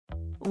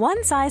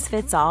One size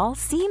fits all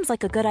seems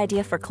like a good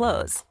idea for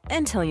clothes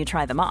until you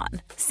try them on.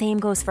 Same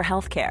goes for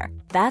healthcare.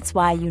 That's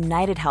why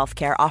United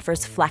Healthcare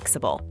offers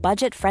flexible,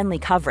 budget-friendly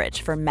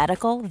coverage for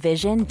medical,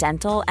 vision,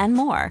 dental, and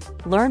more.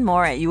 Learn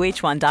more at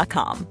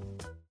uh1.com.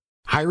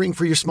 Hiring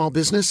for your small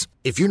business?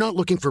 If you're not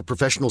looking for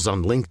professionals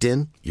on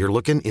LinkedIn, you're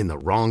looking in the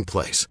wrong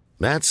place.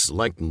 That's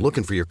like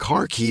looking for your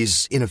car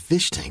keys in a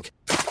fish tank.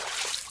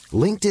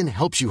 LinkedIn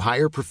helps you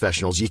hire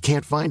professionals you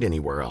can't find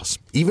anywhere else,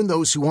 even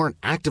those who aren't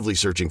actively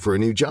searching for a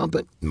new job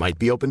but might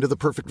be open to the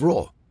perfect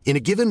role. In a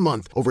given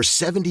month, over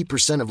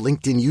 70% of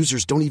LinkedIn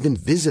users don't even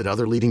visit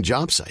other leading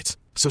job sites.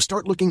 So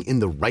start looking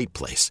in the right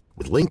place.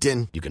 With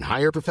LinkedIn, you can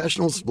hire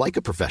professionals like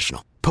a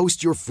professional.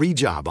 Post your free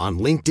job on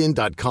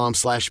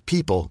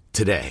linkedin.com/people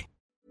today.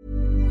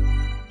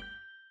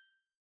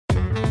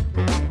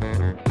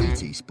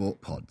 BT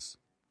Sport Pods.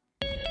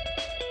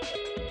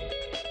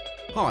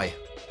 Hi,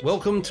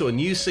 welcome to a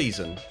new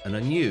season and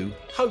a new,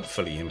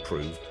 hopefully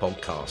improved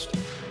podcast.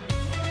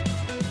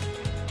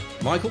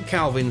 Michael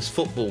Calvin's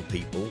Football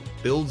People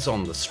builds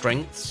on the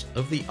strengths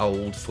of the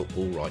old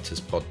Football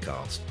Writers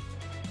podcast.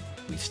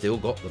 We've still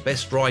got the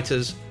best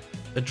writers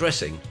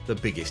addressing the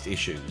biggest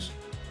issues.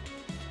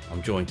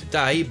 I'm joined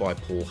today by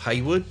Paul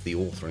Hayward, the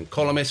author and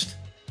columnist,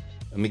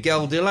 and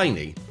Miguel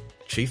Delaney,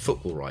 chief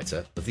football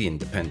writer of The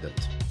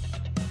Independent.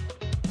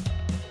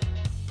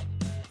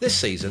 This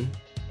season,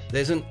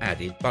 there's an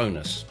added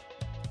bonus,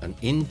 an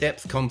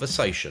in-depth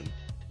conversation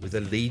with a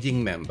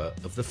leading member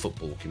of the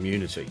football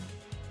community.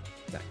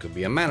 That could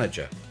be a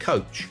manager,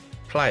 coach,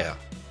 player,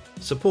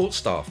 support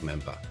staff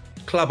member,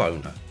 club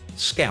owner,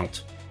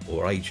 scout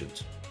or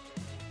agent.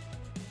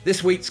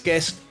 This week's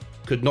guest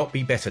could not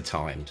be better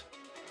timed.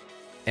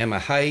 Emma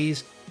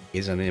Hayes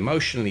is an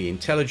emotionally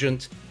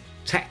intelligent,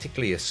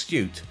 tactically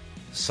astute,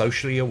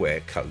 socially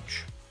aware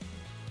coach,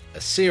 a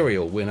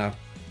serial winner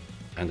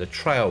and a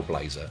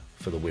trailblazer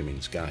for the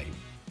women's game.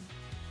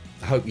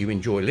 I hope you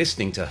enjoy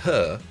listening to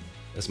her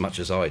as much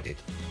as I did.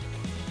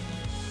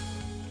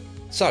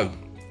 So,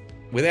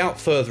 without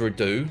further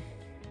ado,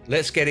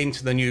 let's get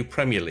into the new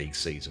Premier League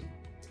season.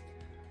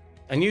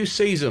 A new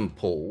season,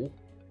 Paul,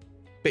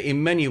 but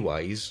in many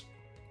ways,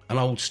 an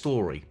old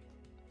story.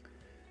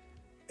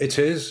 It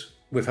is.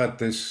 We've had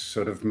this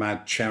sort of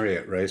mad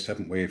chariot race,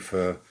 haven't we,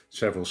 for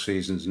several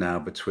seasons now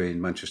between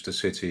Manchester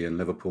City and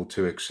Liverpool,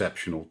 two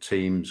exceptional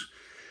teams,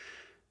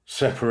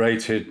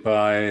 separated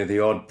by the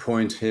odd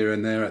point here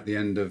and there at the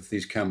end of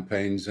these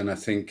campaigns. And I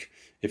think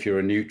if you're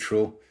a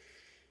neutral,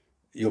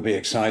 you'll be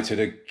excited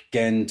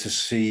again to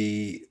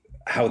see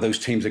how those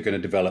teams are going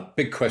to develop.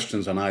 Big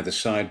questions on either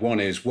side.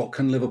 One is, what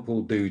can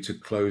Liverpool do to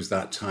close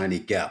that tiny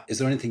gap? Is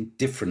there anything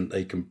different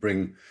they can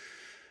bring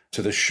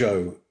to the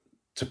show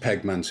to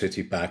peg Man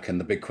City back?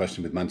 And the big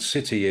question with Man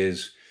City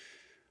is,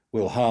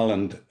 will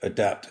Haaland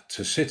adapt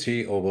to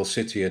City, or will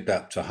City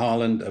adapt to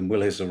Haaland? And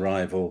will his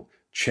arrival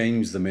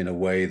change them in a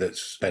way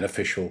that's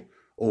beneficial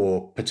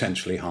or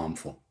potentially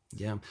harmful?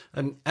 Yeah,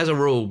 and as a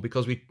rule,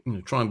 because we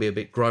try and be a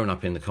bit grown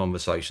up in the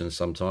conversation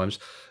sometimes,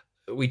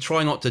 we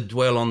try not to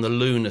dwell on the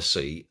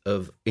lunacy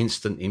of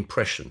instant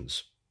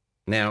impressions.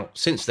 Now,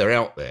 since they're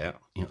out there,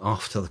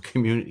 after the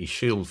Community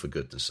Shield, for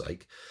goodness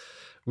sake,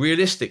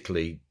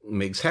 realistically,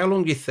 Miggs, how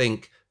long do you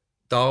think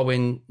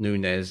Darwin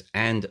Núñez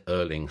and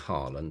Erling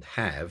Haaland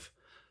have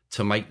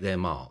to make their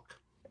mark?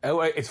 Oh,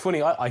 it's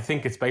funny. I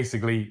think it's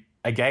basically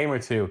a game or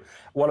two.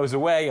 While I was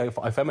away,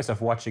 I found myself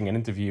watching an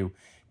interview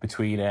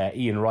between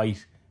Ian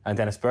Wright and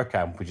Dennis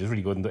Bergkamp, which is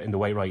really good in the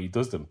way Wright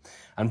does them.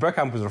 And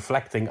Bergkamp was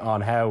reflecting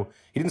on how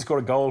he didn't score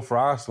a goal for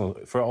Arsenal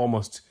for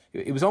almost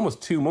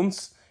 2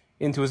 months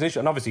into his initial.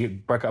 And obviously,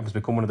 Bergkamp has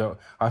become one of the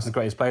Arsenal's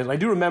greatest players. And I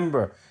do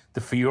remember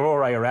the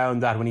furore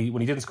around that when he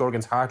didn't score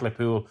against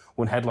Hartlepool.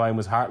 One headline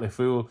was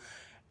Hartlepool.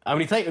 And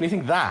when you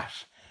think that,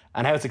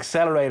 and how it's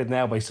accelerated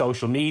now by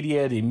social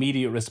media, the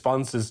immediate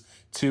responses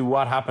to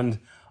what happened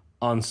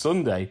on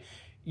Sunday,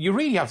 you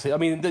really have to. I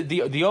mean,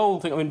 the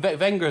old thing. I mean,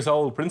 Wenger's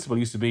old principle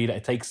used to be that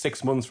it takes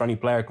 6 months for any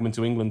player coming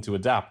to England to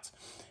adapt.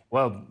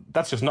 Well,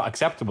 that's just not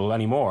acceptable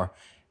anymore.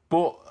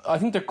 But I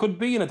think there could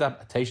be an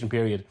adaptation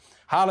period.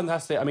 Haaland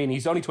has to. I mean,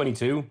 he's only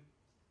 22.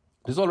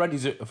 There's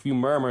already a few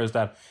murmurs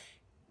that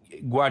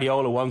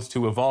Guardiola wants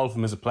to evolve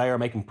him as a player,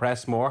 make him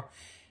press more.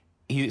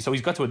 So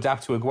he's got to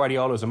adapt to a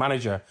Guardiola as a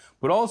manager,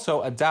 but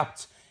also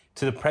adapt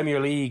to the Premier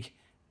League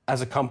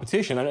as a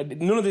competition.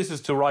 And none of this is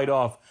to write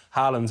off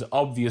Haaland's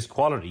obvious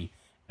quality,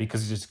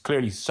 because there's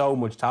clearly so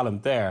much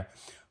talent there.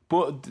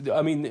 But,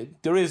 I mean,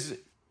 there is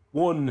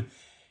one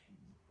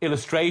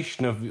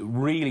illustration of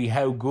really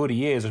how good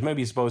he is, or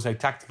maybe I suppose how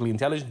tactically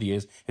intelligent he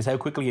is how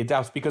quickly he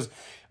adapts. Because,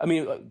 I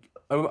mean,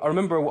 I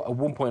remember at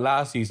one point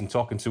last season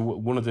talking to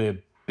one of the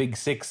big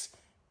six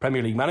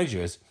Premier League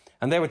managers,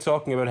 and they were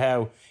talking about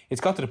how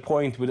it's got to the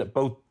point with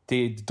both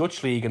the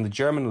Dutch league and the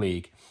German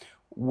league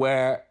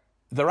where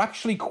they're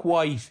actually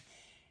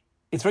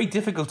it's very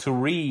difficult to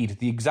read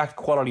the exact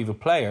quality of a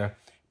player,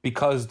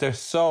 because there's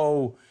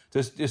so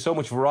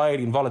much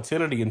variety and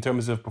volatility in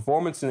terms of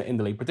performance in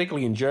the league,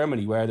 particularly in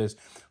Germany, where there's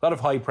a lot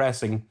of high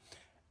pressing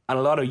and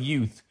a lot of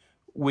youth,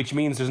 which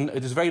means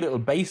there's very little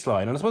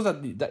baseline. And I suppose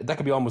that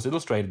could be almost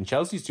illustrated in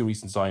Chelsea's 2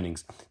 recent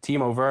signings,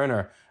 Timo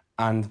Werner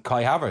and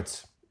Kai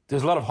Havertz.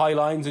 There's a lot of high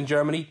lines in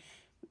Germany.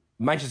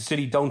 Manchester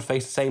City don't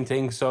face the same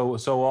thing so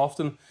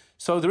often.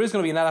 So there is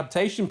going to be an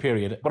adaptation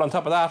period. But on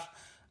top of that,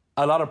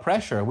 a lot of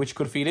pressure, which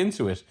could feed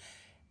into it.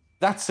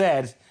 That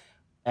said,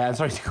 and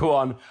sorry to go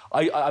on,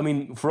 I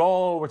mean, for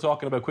all we're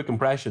talking about quick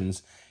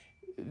impressions,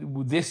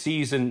 this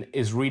season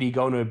is really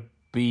going to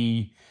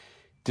be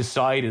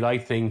decided, I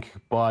think,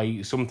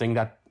 by something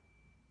that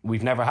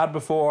we've never had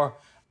before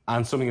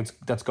and something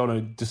that's going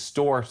to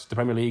distort the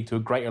Premier League to a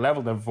greater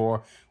level than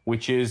before,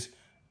 which is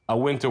a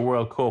Winter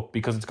World Cup,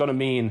 because it's going to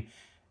mean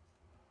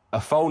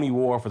a phony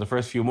war for the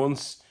first few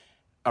months,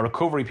 a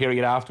recovery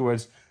period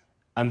afterwards,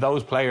 and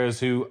those players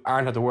who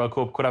aren't at the World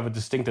Cup could have a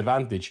distinct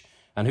advantage.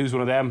 And who's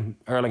one of them?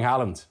 Erling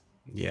Haaland.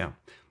 Yeah.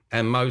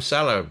 And Mo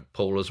Salah,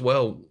 Paul, as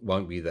well,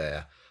 won't be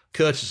there,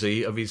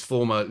 courtesy of his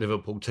former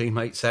Liverpool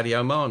teammate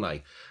Sadio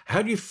Mane.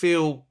 How do you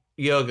feel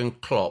Jurgen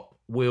Klopp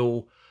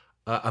will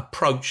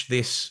approach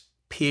this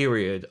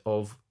period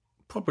of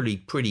probably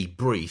pretty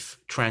brief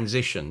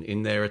transition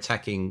in their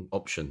attacking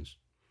options?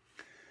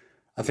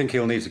 I think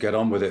he'll need to get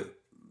on with it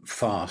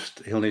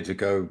fast. He'll need to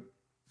go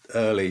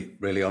early,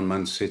 really, on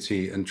Man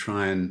City and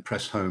try and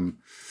press home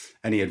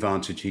any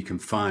advantage he can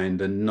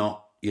find and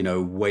not,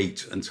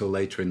 wait until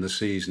later in the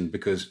season,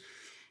 because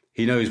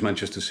he knows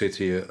Manchester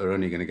City are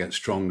only going to get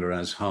stronger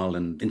as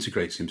Haaland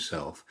integrates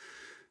himself.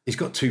 He's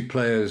got 2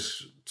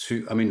 players.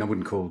 I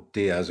wouldn't call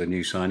Diaz a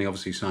new signing.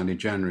 Obviously, he signed in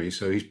January,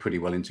 so he's pretty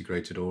well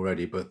integrated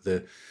already. But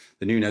the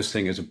Núñez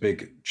thing is a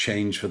big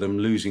change for them.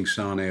 Losing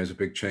Sané is a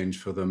big change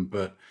for them.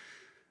 But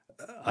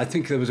I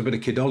think there was a bit of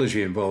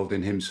kidology involved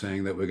in him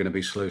saying that we're going to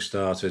be slow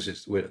starters.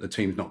 The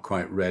team's not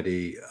quite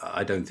ready.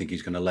 I don't think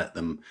he's going to let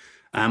them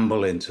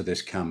amble into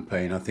this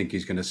campaign. I think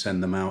he's going to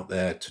send them out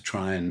there to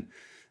try and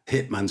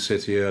hit Man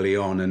City early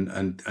on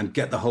and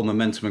get the whole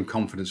momentum and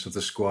confidence of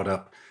the squad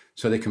up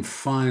so they can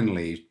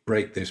finally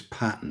break this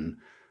pattern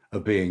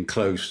of being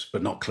close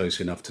but not close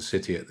enough to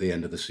City at the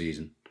end of the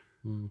season.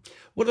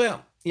 What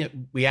about,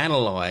 we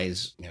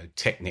analyse,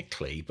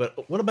 technically,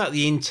 but what about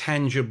the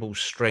intangible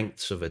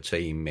strengths of a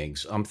team,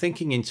 Miggs? I'm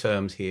thinking in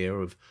terms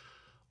here of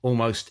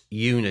almost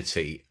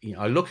unity.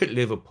 I look at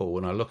Liverpool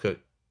and I look at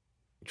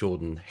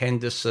Jordan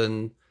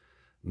Henderson,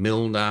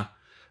 Milner.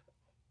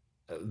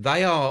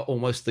 They are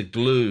almost the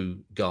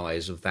glue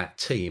guys of that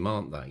team,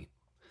 aren't they?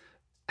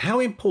 How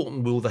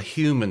important will the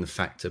human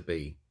factor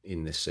be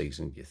in this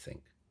season, do you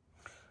think?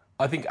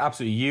 I think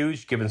absolutely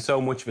huge, given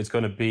so much of it's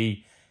going to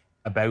be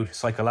about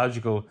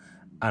psychological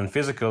and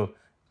physical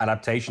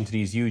adaptation to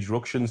these huge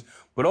ructions.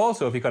 But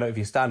also, if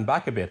you stand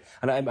back a bit,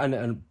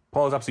 and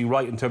Paul's absolutely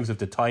right in terms of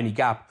the tiny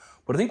gap.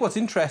 But I think what's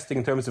interesting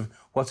in terms of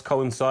what's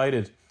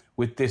coincided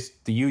with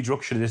the huge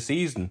ruction of this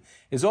season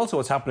is also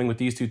what's happening with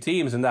these 2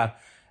 teams, in that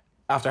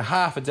after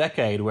half a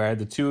decade where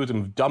the 2 of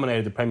them have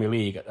dominated the Premier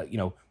League,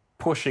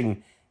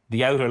 pushing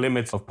the outer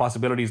limits of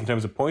possibilities in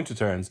terms of point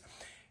returns,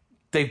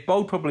 they've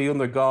both probably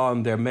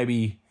undergone their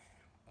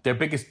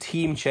biggest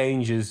team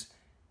changes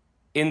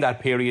in that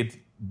period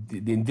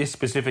in this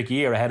specific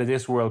year ahead of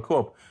this World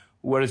Cup.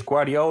 Whereas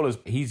Guardiola's,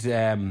 he's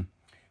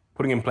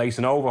putting in place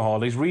an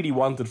overhaul he's really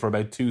wanted for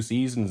about 2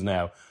 seasons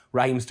now.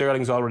 Raheem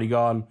Sterling's already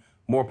gone.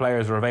 More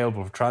players are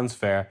available for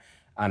transfer.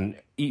 And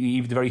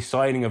even the very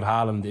signing of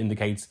Haaland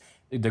indicates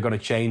they're going to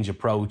change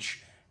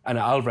approach. And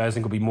Alvarez,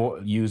 I think,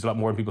 will be used a lot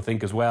more than people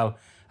think as well.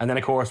 And then,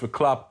 of course, with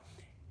Klopp,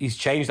 he's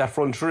changed that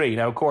front 3.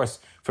 Now, of course,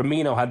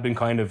 Firmino had been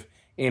kind of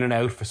in and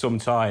out for some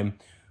time.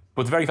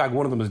 But the very fact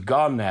one of them is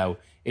gone now,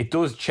 it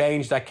does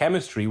change that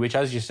chemistry, which,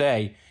 as you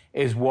say,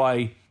 is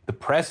why the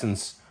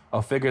presence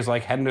of figures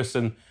like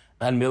Henderson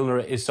and Milner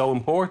is so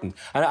important.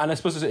 And I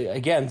suppose,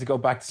 again, to go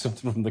back to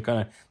something from the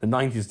kind of the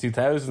 90s,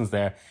 2000s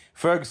there,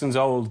 Ferguson's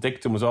old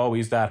dictum was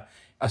always that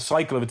a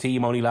cycle of a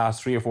team only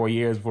lasts 3 or 4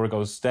 years before it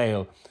goes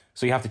stale.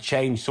 So you have to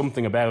change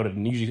something about it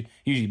and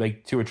usually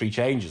make 2 or 3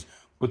 changes.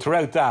 But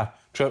throughout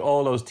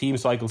all those team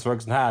cycles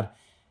Ferguson had,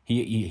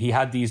 he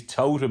had these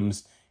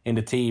totems in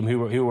the team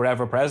who were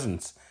ever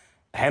present.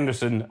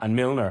 Henderson and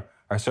Milner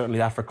are certainly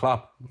that for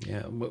Klopp.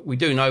 Yeah, we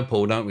do know,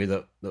 Paul, don't we,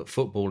 that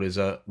football is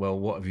a, well,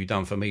 what have you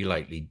done for me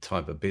lately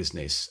type of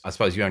business. I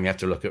suppose you only have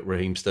to look at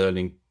Raheem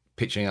Sterling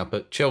pitching up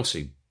at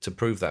Chelsea to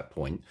prove that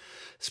point.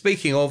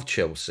 Speaking of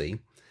Chelsea,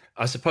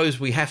 I suppose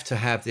we have to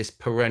have this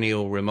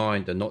perennial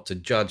reminder not to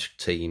judge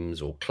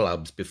teams or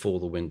clubs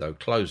before the window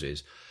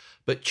closes.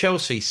 But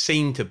Chelsea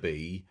seem to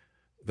be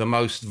the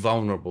most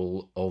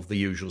vulnerable of the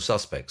usual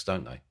suspects,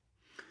 don't they?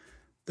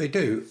 They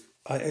do.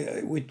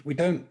 We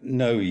don't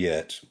know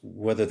yet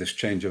whether this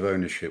change of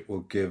ownership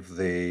will give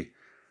the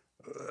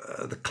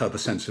club a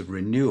sense of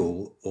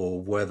renewal,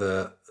 or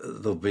whether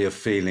there'll be a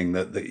feeling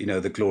that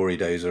the glory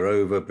days are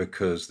over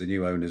because the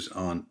new owners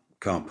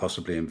can't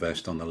possibly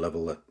invest on the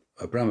level that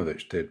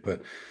Abramovich did.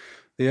 But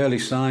the early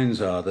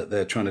signs are that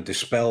they're trying to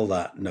dispel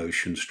that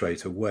notion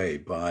straight away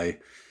by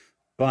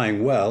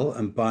buying well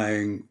and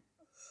buying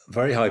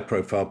very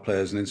high-profile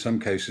players, and in some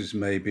cases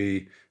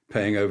maybe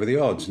paying over the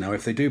odds. Now,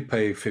 if they do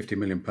pay £50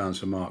 million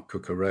for Marc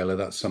Cucurella,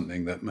 that's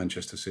something that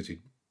Manchester City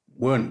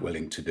weren't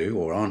willing to do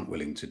or aren't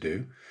willing to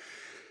do.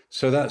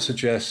 So that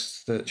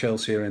suggests that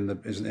Chelsea are in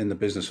the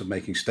business of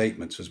making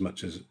statements as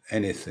much as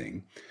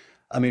anything.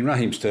 I mean,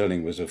 Raheem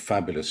Sterling was a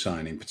fabulous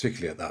signing,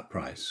 particularly at that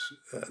price.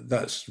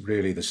 That's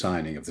really the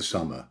signing of the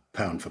summer,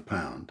 pound for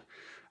pound.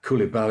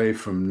 Koulibaly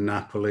from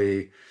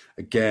Napoli,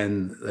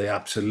 again, they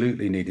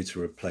absolutely needed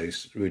to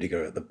replace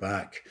Rudiger at the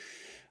back.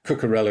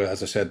 Cucurella,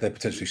 as I said, they're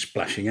potentially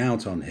splashing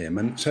out on him.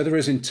 And so there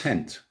is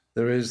intent.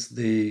 There is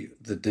the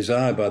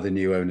desire by the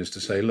new owners to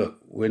say, look,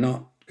 we're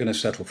not going to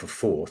settle for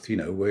fourth.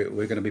 We're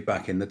going to be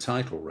back in the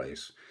title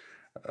race.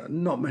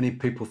 Not many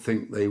people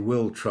think they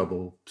will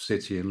trouble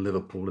City and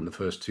Liverpool in the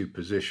first two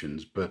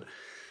positions, but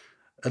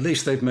at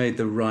least they've made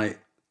the right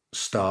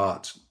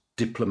start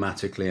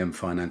diplomatically and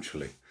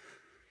financially.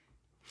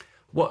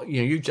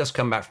 You've just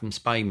come back from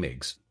Spain,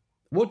 Miggs.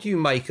 What do you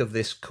make of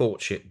this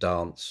courtship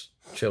dance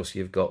Chelsea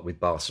have got with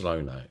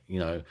Barcelona?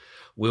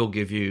 We'll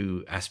give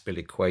you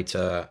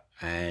Azpilicueta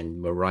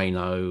and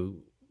Moreno.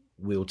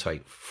 We'll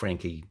take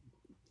Frankie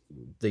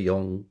de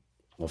Jong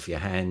off your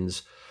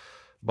hands.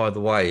 By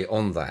the way,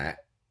 on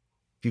that,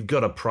 you've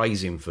got to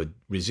praise him for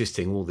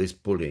resisting all this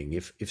bullying.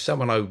 If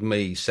someone owed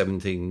me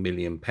 £17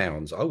 million,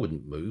 I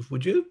wouldn't move,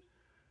 would you?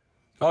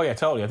 Oh, yeah,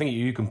 totally. I think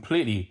you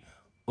completely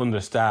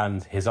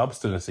understand his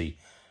obstinacy.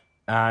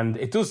 And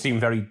it does seem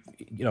very,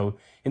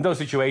 in those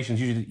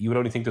situations, usually you would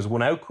only think there's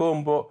one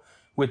outcome. But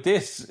with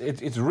this,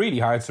 it's really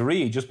hard to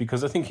read just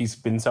because I think he's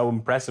been so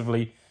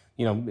impressively,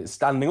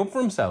 standing up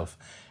for himself.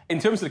 In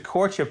terms of the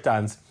courtship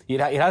dance, it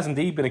has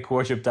indeed been a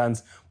courtship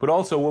dance, but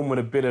also one with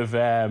a bit of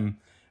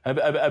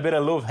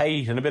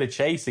love-hate and a bit of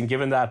chasing,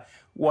 given that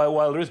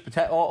while there is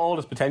all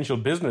this potential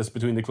business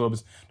between the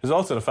clubs, there's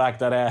also the fact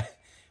that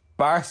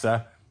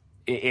Barca,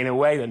 in a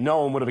way that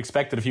no one would have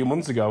expected a few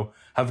months ago,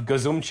 have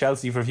gazumped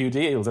Chelsea for a few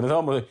deals. And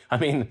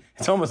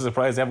it's almost a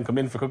surprise they haven't come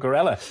in for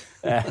Cucurella,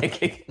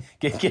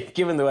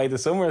 given the way the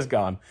summer has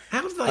gone.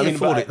 How do they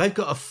afford it? They've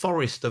got a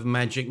forest of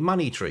magic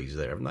money trees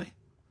there, haven't they?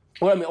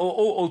 Well,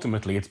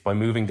 ultimately, it's by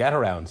moving debt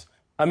around.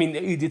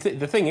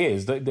 The thing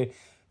is,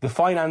 the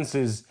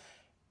finances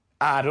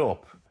add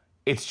up.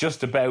 It's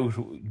just about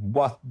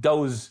what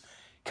those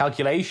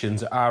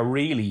calculations are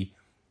really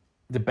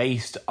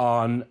based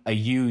on a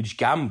huge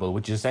gamble,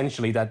 which is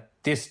essentially that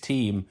this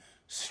team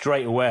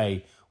straight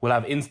away will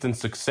have instant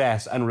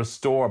success and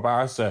restore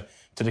Barca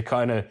to the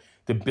kind of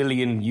the €1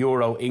 billion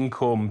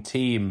income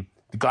team,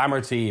 the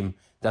glamour team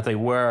that they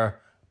were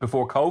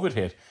before COVID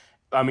hit.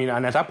 And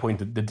at that point,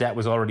 the debt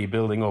was already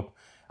building up.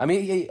 And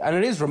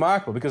it is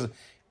remarkable because,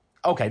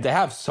 okay, they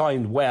have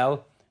signed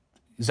well.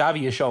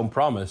 Xavi has shown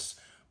promise,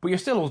 but you're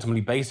still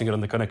ultimately basing it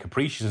on the kind of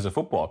capricious of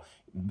football.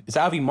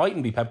 Xavi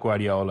mightn't be Pep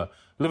Guardiola.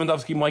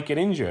 Lewandowski might get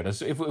injured.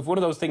 If one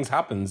of those things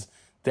happens,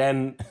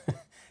 then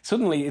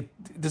suddenly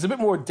there's a bit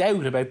more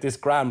doubt about this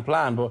grand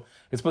plan. But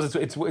I suppose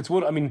it's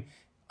one.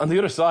 On the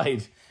other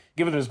side,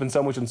 given there's been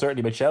so much uncertainty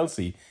about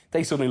Chelsea,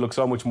 they suddenly look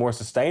so much more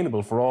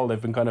sustainable for all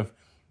they've been kind of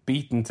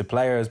beaten to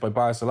players by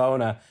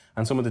Barcelona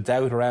and some of the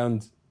doubt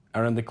around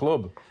the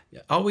club.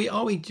 Are we?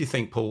 Do you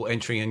think, Paul,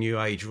 entering a new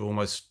age of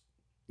almost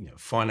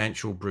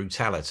financial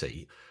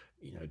brutality?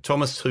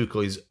 Thomas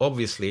Tuchel is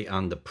obviously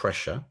under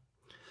pressure.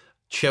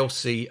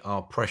 Chelsea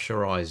are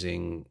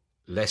pressurising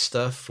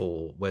Leicester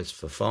for Wes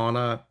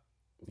Fofana.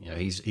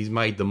 He's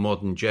made the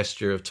modern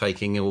gesture of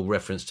taking all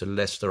reference to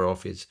Leicester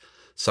off his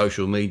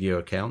social media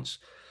accounts.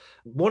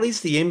 What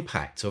is the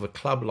impact of a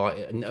club like,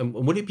 and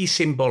would it be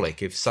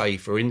symbolic if, say,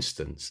 for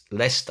instance,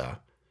 Leicester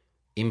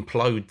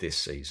implode this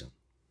season?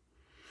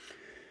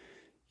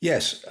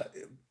 Yes,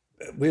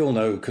 we all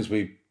know, because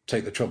we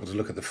take the trouble to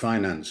look at the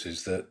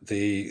finances, that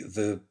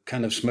the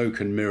kind of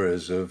smoke and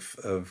mirrors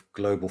of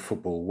global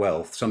football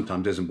wealth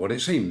sometimes isn't what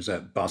it seems.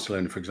 At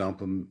Barcelona, for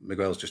example,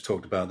 Miguel's just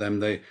talked about them.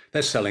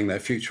 They're selling their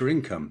future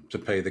income to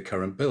pay the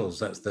current bills.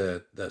 That's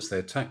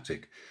their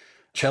tactic.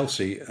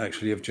 Chelsea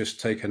actually have just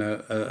taken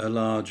a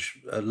large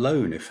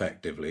loan,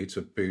 effectively,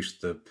 to boost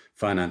the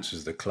finances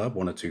of the club.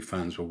 One or two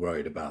fans were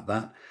worried about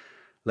that.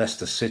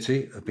 Leicester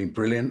City have been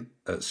brilliant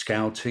at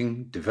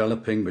scouting,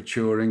 developing,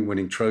 maturing,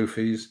 winning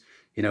trophies.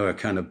 A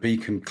kind of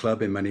beacon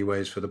club in many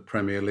ways for the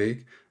Premier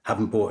League.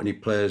 Haven't bought any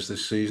players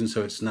this season,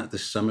 so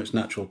this summer it's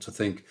natural to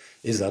think,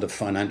 is that a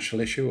financial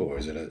issue or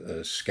is it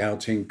a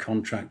scouting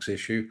contracts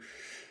issue?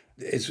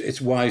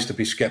 It's wise to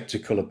be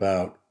sceptical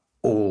about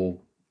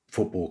all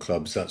football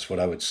clubs, that's what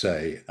I would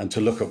say, and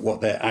to look at what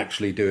they're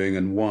actually doing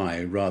and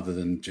why, rather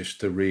than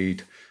just to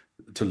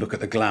look at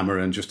the glamour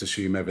and just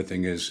assume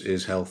everything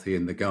is healthy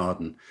in the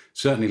garden.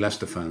 Certainly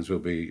Leicester fans will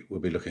be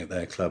looking at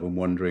their club and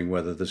wondering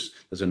whether there's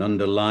an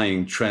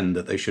underlying trend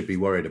that they should be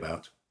worried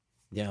about.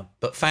 Yeah,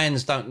 but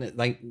fans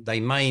they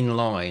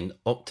mainline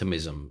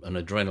optimism and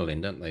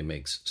adrenaline, don't they,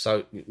 Miggs?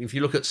 So if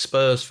you look at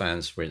Spurs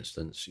fans, for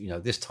instance,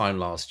 this time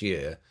last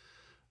year,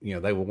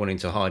 they were wanting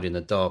to hide in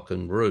a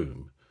darkened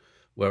room.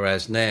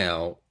 Whereas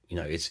now,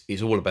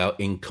 it's all about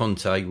in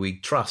Conte we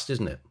trust,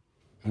 isn't it?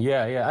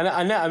 Yeah.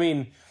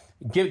 And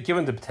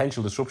given the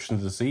potential disruption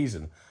of the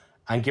season,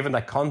 and given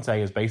that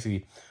Conte has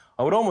basically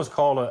I would almost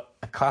call it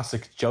a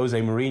classic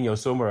Jose Mourinho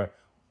summer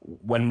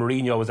when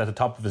Mourinho was at the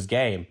top of his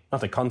game.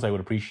 Not that Conte would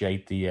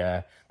appreciate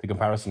the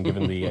comparison,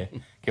 given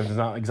given there's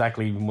not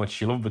exactly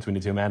much love between the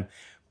two men.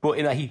 But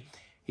in that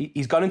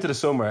he's gone into the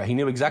summer, he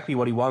knew exactly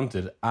what he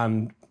wanted,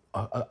 and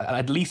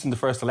at least in the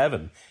first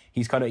 11,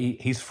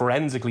 he's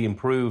forensically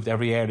improved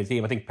every area of the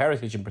team. I think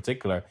Perisic in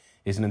particular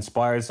is an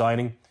inspired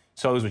signing.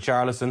 So is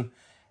Richarlison,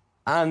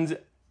 and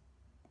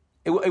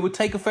it would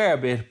take a fair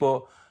bit,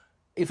 but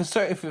if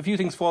a few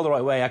things fall the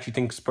right way, I actually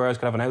think Spurs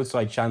could have an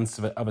outside chance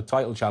of a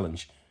title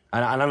challenge.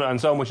 And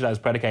so much of that is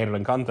predicated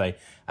on Conte.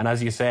 And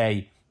as you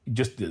say,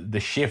 just the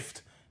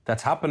shift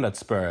that's happened at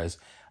Spurs.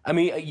 I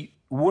mean,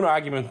 one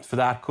argument for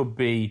that could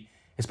be,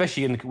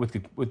 especially with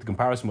the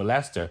comparison with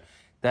Leicester,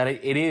 that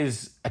it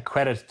is a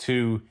credit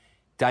to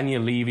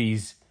Daniel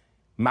Levy's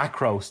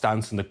macro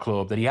stance in the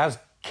club, that he has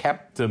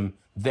kept them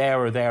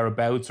there or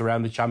thereabouts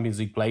around the Champions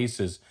League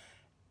places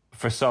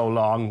for so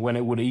long, when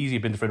it would easily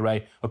have been different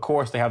way. Of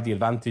course, they have the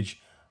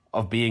advantage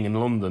of being in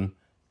London,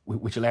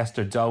 which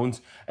Leicester don't.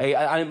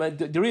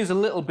 There is a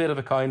little bit of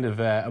a kind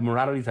of a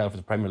morality tale for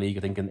the Premier League, I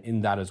think,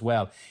 in that as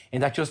well. In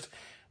that just,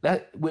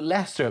 with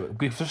Leicester,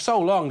 for so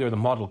long, they're the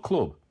model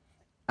club.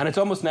 And it's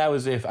almost now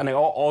as if, and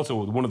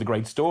also one of the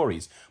great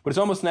stories, but it's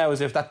almost now as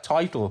if that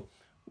title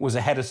was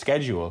ahead of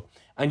schedule.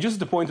 And just at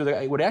the point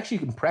where they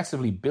actually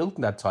impressively built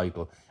that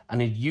title and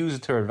had used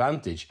it to their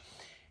advantage,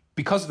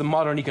 because of the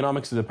modern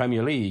economics of the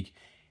Premier League,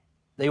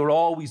 they were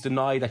always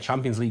denied that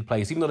Champions League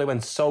place, even though they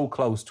went so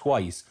close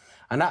twice.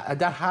 And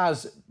that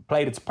has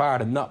played its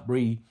part in not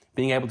really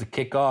being able to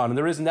kick on. And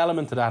there is an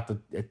element to that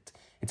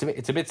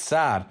it's a bit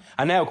sad.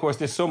 And now, of course,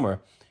 this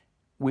summer,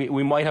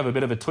 we might have a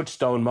bit of a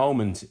touchstone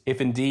moment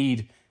if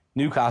indeed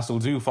Newcastle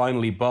do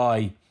finally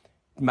buy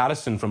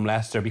Maddison from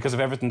Leicester, because of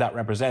everything that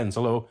represents.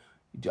 Although,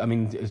 I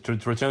mean, to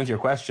return to your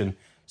question,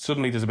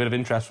 suddenly there's a bit of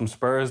interest from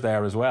Spurs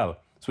there as well.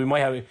 So it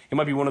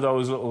might be one of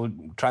those little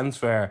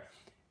transfer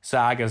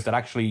sagas that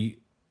actually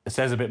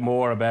says a bit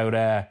more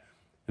about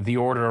the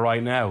order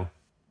right now.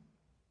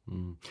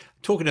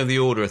 Talking of the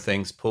order of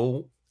things,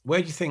 Paul, where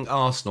do you think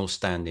Arsenal's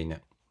standing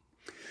at?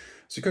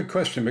 It's a good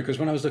question, because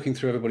when I was looking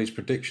through everybody's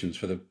predictions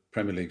for the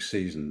Premier League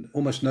season,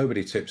 almost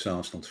nobody tips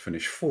Arsenal to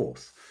finish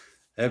fourth.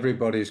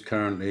 Everybody's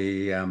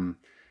currently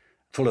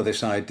full of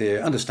this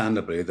idea,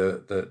 understandably,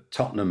 that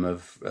Tottenham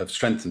have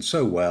strengthened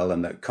so well,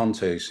 and that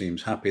Conte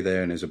seems happy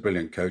there and is a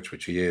brilliant coach,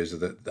 which he is,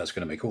 that's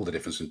going to make all the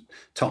difference. And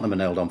Tottenham are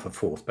nailed on for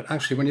fourth. But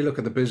actually, when you look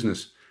at the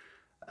business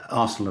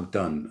Arsenal have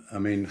done, I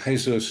mean,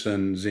 Jesus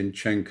and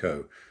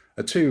Zinchenko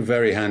are two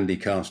very handy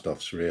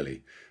cast-offs,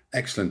 really.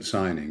 Excellent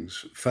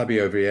signings.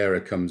 Fabio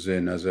Vieira comes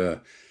in as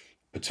a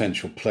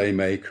potential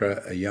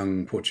playmaker, a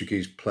young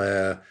Portuguese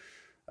player,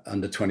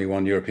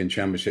 under-21 European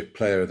Championship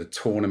player of the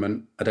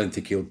tournament. I don't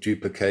think he'll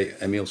duplicate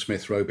Emile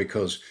Smith-Rowe,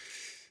 because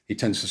he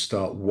tends to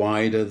start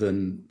wider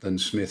than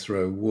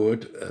Smith-Rowe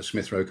would.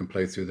 Smith-Rowe can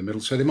play through the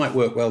middle, so they might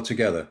work well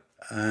together.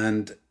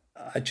 And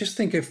I just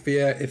think if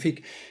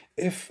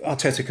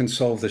Arteta can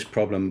solve this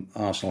problem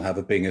Arsenal have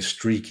of being a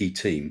streaky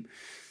team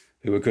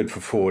who are good for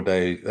 4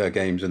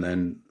 games and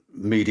then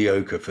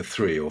mediocre for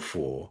 3 or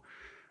 4,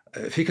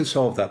 if he can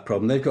solve that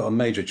problem, they've got a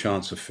major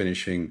chance of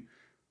finishing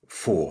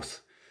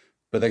fourth.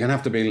 But they're going to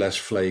have to be less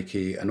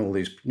flaky, and all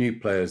these new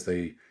players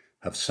they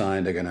have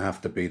signed are going to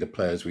have to be the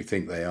players we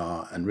think they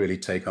are and really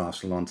take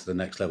Arsenal on to the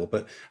next level.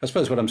 But I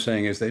suppose what I'm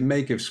saying is they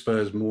may give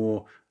Spurs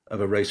more of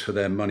a race for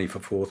their money for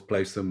fourth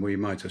place than we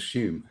might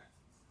assume.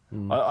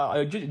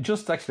 I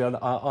just actually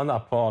on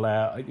that, Paul,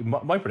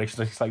 my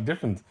prediction is slightly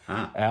different.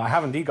 I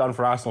have indeed gone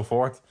for Arsenal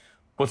fourth,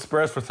 but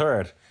Spurs for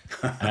third.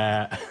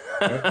 Where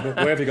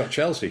have you got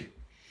Chelsea?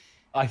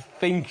 I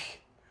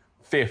think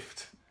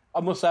fifth.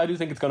 I must say, I do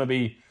think it's going to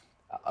be.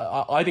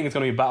 I think it's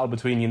going to be a battle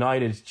between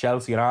United,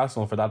 Chelsea, and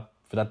Arsenal for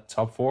that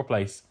top 4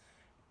 place.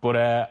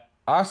 But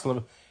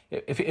Arsenal,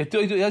 if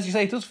as you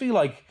say, it does feel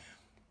like.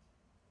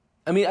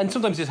 I mean, and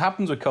sometimes this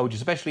happens with coaches,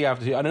 especially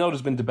after. I know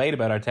there's been debate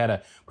about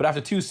Arteta, but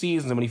after 2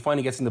 seasons, and when he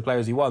finally gets in the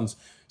players he wants,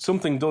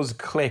 something does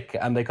click,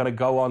 and they kind of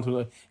go on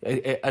to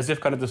as if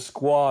kind of the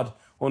squad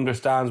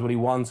understands what he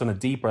wants on a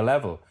deeper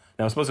level.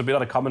 Now, I suppose there'll be a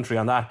lot of commentary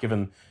on that,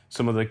 given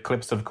some of the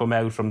clips that have come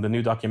out from the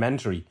new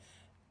documentary.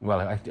 Well,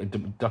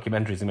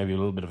 documentaries are maybe a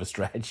little bit of a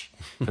stretch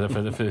for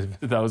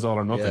those all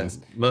or nothings.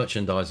 Yeah,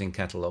 merchandising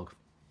catalogue.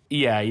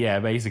 Yeah,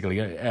 basically.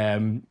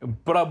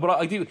 But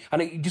I do,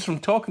 and just from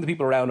talking to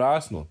people around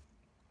Arsenal,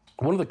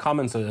 one of the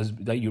comments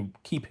that you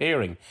keep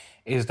hearing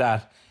is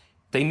that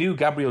they knew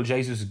Gabriel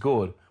Jesus is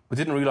good, but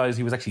didn't realise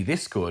he was actually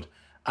this good.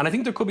 And I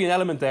think there could be an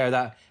element there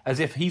that, as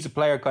if he's a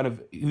player kind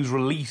of who's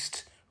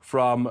released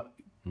from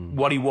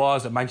what he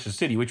was at Manchester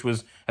City, which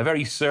was a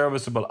very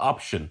serviceable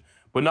option.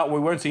 But we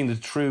weren't seeing the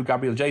true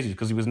Gabriel Jesus,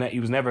 because he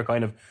was never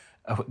kind of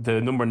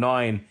the number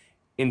 9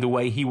 in the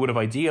way he would have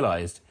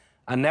idealised.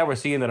 And now we're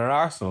seeing that at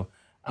Arsenal,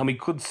 and we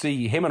could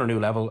see him on a new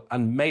level,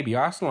 and maybe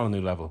Arsenal on a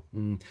new level.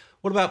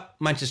 What about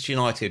Manchester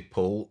United,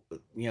 Paul?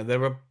 You know,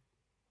 there are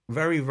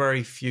very,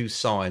 very few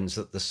signs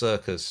that the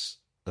circus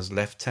has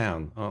left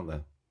town, aren't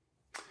there?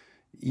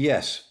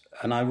 Yes.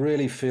 And I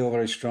really feel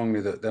very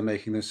strongly that they're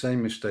making the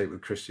same mistake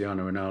with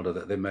Cristiano Ronaldo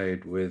that they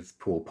made with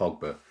Paul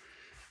Pogba.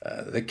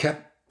 They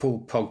kept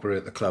Paul Pogba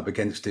at the club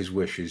against his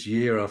wishes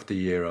year after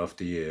year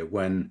after year,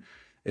 when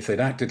if they'd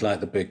acted like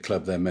the big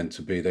club they're meant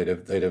to be, they'd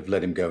have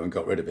let him go and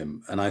got rid of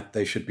him. And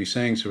they should be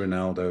saying to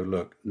Ronaldo,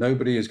 look,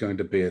 nobody is going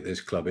to be at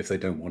this club if they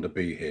don't want to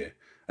be here.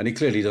 And he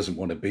clearly doesn't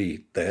want to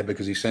be there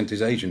because he sent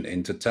his agent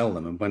in to tell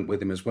them and went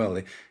with him as well.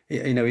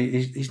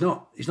 He's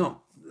not.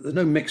 There's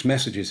no mixed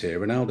messages here.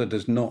 Ronaldo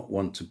does not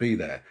want to be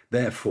there.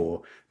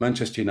 Therefore,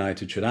 Manchester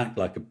United should act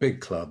like a big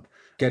club,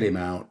 get him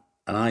out.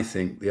 And I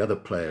think the other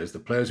players, the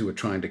players who were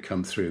trying to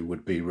come through,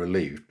 would be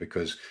relieved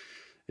because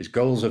his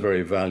goals are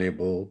very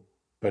valuable,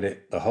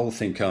 but the whole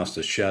thing casts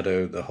a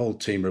shadow. The whole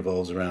team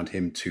revolves around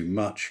him too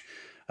much.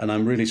 And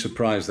I'm really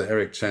surprised that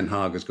Erik ten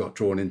Hag has got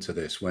drawn into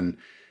this when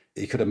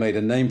he could have made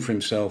a name for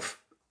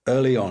himself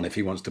early on if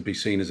he wants to be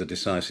seen as a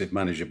decisive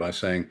manager by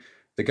saying,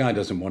 the guy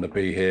doesn't want to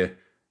be here,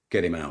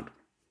 get him out.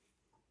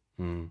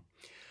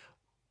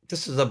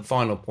 This is the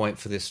final point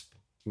for this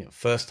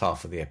first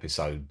half of the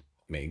episode,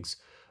 Migs.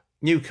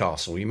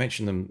 Newcastle, you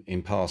mentioned them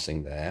in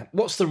passing there.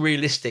 What's the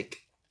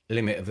realistic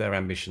limit of their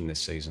ambition this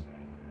season?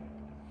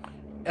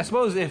 I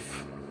suppose I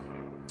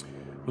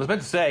was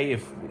about to say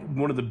if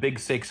one of the big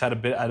six had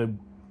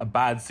a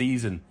bad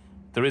season,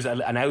 there is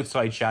an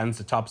outside chance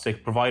the top six,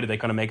 provided they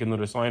kind of make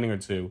another signing or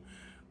two.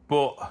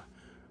 But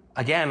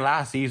again,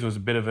 last season was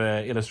a bit of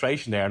an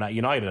illustration there. And at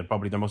United had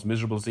probably their most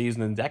miserable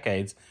season in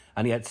decades,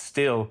 and yet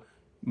still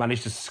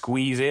managed to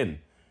squeeze in.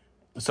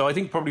 So I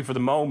think probably for the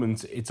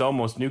moment, it's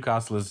almost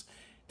Newcastle is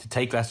to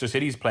take Leicester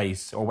City's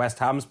place or West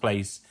Ham's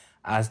place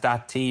as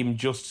that team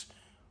just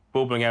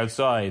bubbling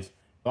outside.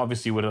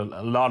 Obviously with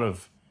a lot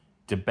of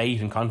debate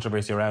and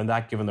controversy around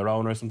that, given their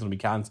owner, something we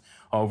can't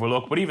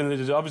overlook. But even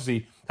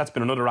obviously that's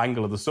been another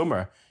angle of the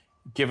summer,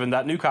 given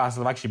that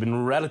Newcastle have actually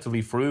been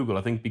relatively frugal,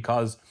 I think,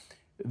 because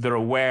they're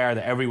aware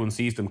that everyone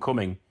sees them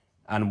coming,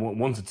 and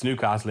once it's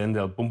Newcastle in,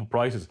 they'll bump up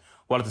prices.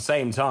 While at the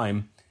same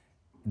time,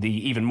 the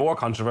even more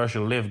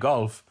controversial Live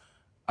Golf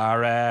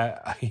are,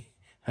 I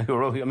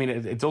mean,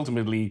 it's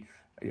ultimately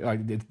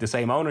the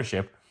same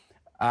ownership,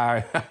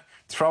 are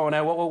throwing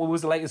out, what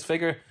was the latest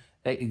figure?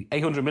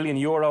 €800 million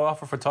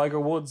offer for Tiger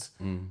Woods.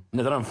 Now,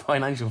 they don't have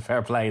financial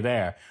fair play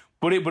there.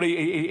 But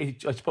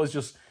it I suppose,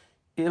 just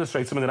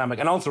illustrates some of the dynamic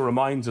and also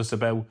reminds us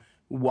about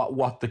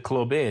what the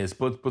club is.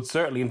 But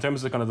certainly in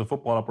terms of kind of the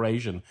football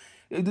operation,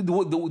 the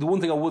one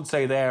thing I would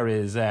say there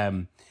is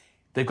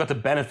they've got the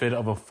benefit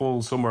of a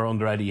full summer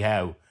under Eddie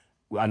Howe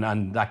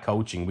and that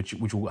coaching, which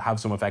will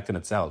have some effect in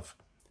itself.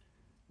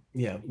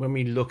 Yeah, when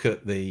we look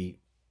at the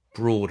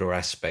broader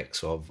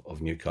aspects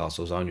of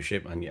Newcastle's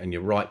ownership, and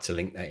you're right to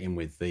link that in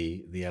with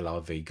the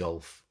LIV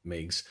Golf,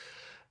 Migs,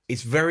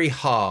 it's very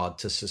hard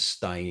to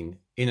sustain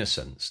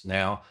innocence.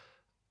 Now,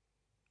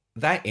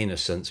 that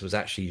innocence was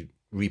actually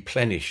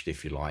replenished,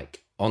 if you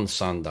like, on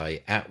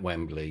Sunday at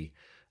Wembley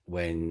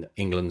when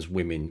England's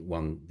women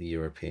won the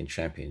European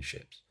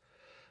Championships.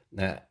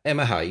 Now,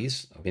 Emma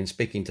Hayes, I've been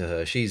speaking to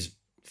her, she's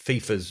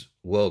FIFA's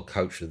World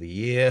Coach of the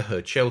Year.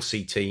 Her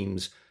Chelsea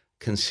teams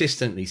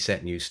consistently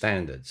set new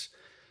standards.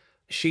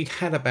 She'd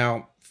had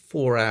about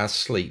 4 hours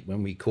sleep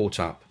when we caught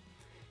up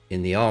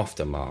in the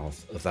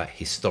aftermath of that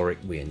historic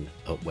win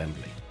at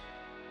Wembley.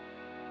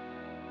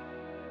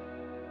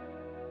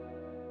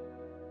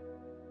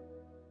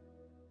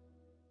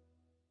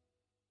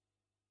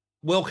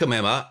 Welcome,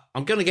 Emma.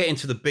 I'm going to get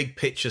into the big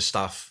picture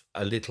stuff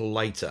a little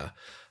later,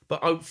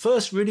 but I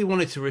first really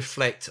wanted to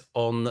reflect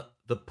on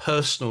the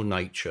personal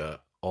nature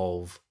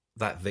of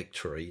that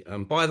victory.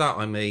 And by that,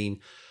 I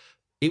mean,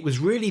 it was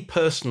really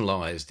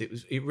personalised.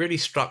 It really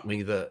struck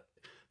me that,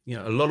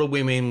 a lot of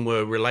women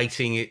were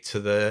relating it to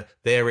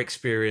their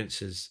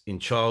experiences in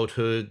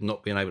childhood,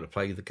 not being able to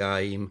play the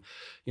game.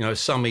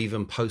 Some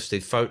even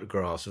posted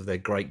photographs of their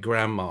great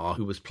grandma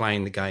who was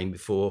playing the game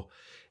before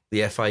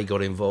the FA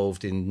got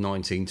involved in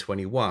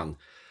 1921.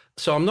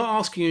 So I'm not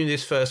asking you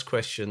this first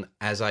question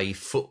as a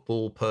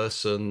football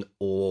person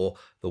or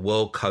the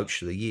World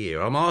Coach of the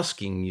Year. I'm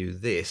asking you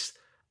this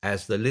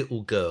as the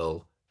little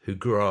girl who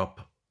grew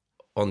up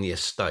on the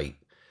estate.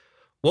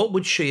 What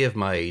would she have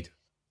made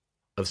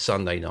of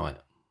Sunday night?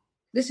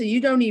 Listen,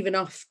 you don't even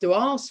have to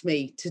ask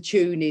me to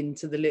tune in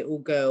to the little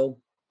girl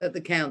at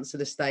the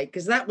council estate,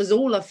 because that was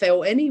all I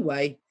felt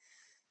anyway.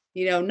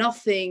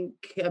 Nothing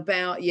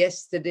about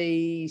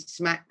yesterday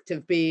smacked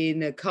of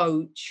being a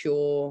coach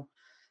or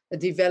a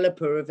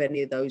developer of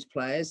any of those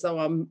players, though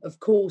I'm, of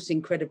course,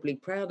 incredibly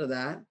proud of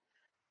that.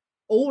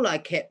 All I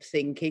kept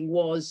thinking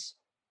was,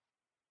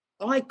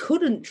 I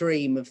couldn't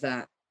dream of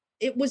that.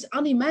 It was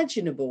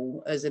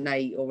unimaginable as an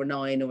 8 or a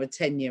 9 or a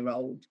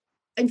 10-year-old.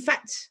 In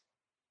fact,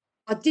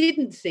 I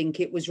didn't think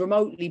it was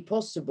remotely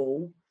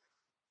possible.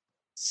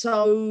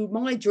 So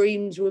my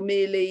dreams were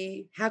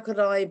merely, how could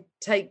I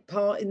take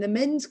part in the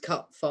Men's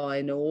Cup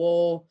final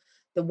or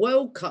the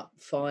World Cup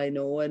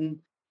final? And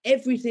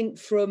everything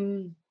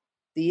from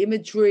the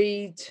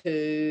imagery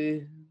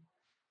to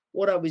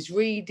what I was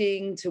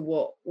reading to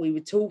what we were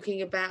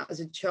talking about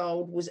as a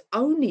child was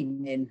only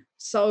men.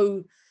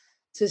 So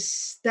to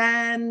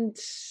stand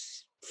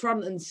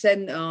front and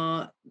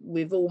centre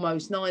with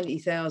almost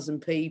 90,000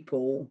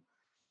 people,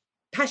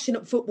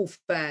 passionate football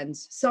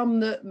fans, some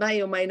that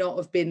may or may not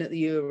have been at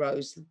the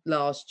Euros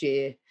last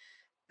year.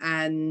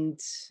 And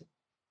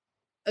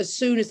as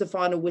soon as the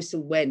final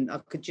whistle went, I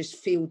could just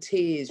feel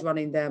tears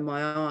running down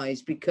my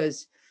eyes,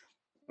 because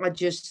I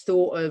just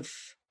thought of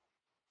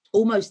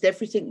almost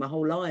everything my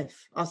whole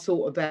life. I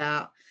thought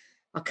about,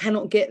 I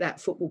cannot get that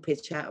football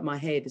pitch out of my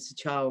head as a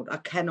child. I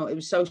cannot. It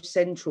was so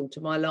central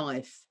to my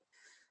life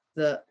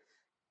that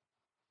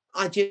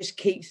I just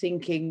keep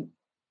thinking,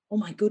 oh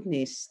my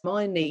goodness,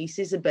 my niece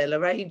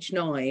Isabella, age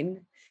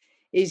 9,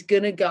 is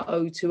going to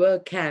go to her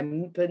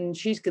camp and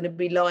she's going to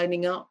be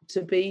lining up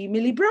to be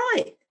Millie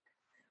Bright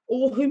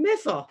or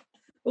whomever,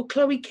 or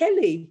Chloe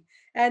Kelly.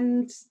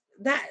 And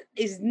that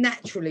is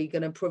naturally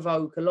going to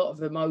provoke a lot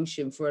of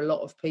emotion for a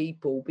lot of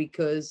people,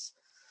 because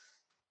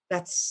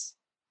that's,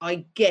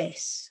 I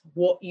guess,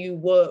 what you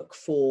work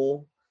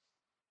for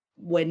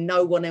when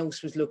no one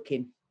else was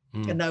looking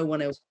and no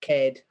one else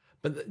cared.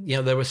 But, you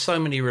know, there were so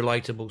many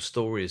relatable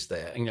stories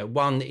there. You know,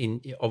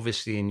 one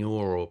obviously in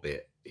your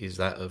orbit is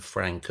that of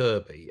Fran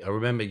Kirby. I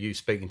remember you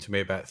speaking to me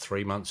about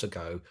 3 months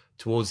ago,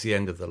 towards the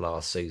end of the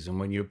last season,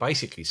 when you were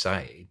basically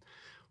saying,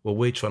 well,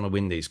 we're trying to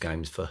win these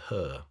games for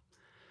her.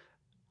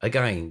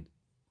 Again,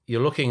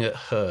 you're looking at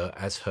her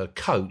as her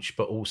coach,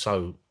 but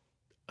also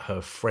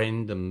her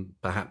friend and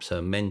perhaps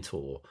her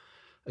mentor.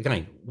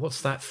 Again,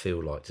 what's that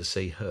feel like to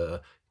see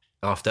her,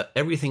 after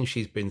everything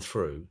she's been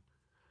through,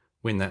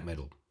 win that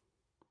medal?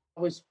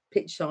 I was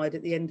pitch side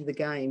at the end of the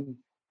game,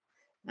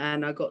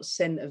 and I got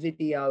sent a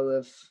video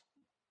of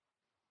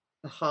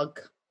a hug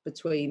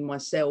between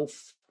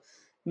myself,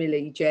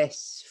 Millie,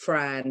 Jess,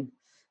 Fran,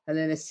 and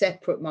then a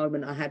separate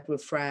moment I had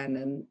with Fran.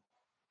 And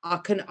I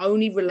can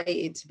only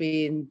relate it to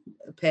being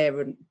a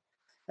parent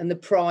and the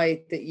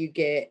pride that you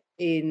get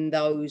in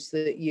those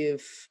that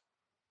you've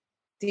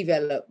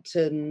developed.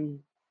 And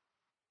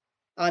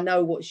I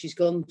know what she's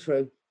gone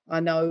through. I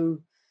know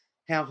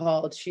how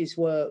hard she's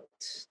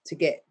worked to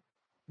get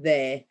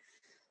there,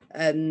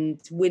 and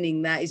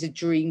winning that is a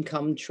dream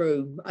come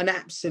true, an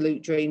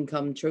absolute dream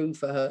come true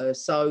for her.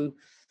 So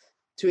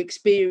to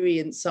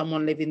experience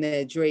someone living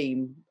their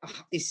dream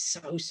is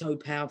so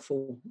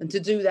powerful, and to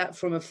do that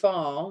from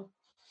afar,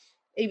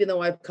 even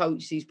though I've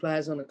coached these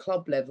players on a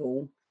club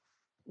level,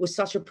 was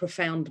such a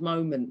profound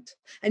moment.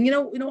 And you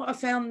know what I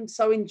found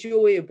so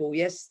enjoyable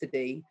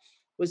yesterday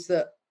was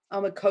that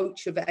I'm a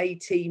coach of a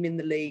team in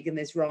the league, and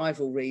there's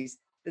rivalries.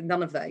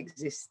 None of that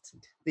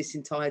existed this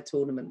entire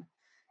tournament.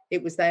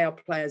 It was, they are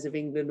players of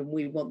England and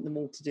we want them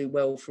all to do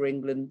well for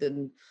England.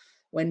 And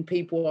when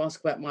people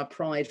ask about my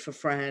pride for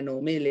Fran or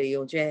Millie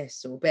or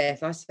Jess or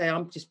Beth, I say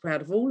I'm just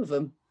proud of all of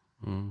them.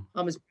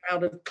 I'm as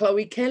proud of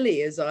Chloe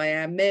Kelly as I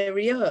am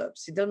Mary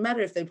Earps. It doesn't matter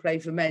if they play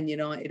for Man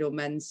United or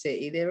Man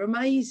City. They're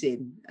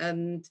amazing.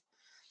 And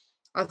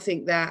I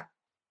think that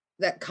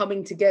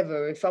coming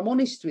together, if I'm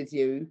honest with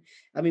you,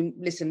 I mean,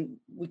 listen,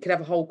 we could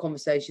have a whole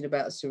conversation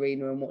about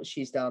Sarina and what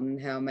she's done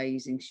and how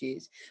amazing she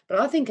is. But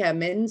I think our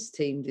men's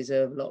team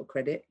deserve a lot of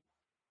credit.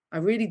 I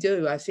really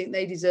do. I think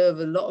they deserve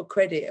a lot of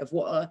credit of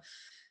what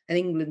an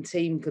England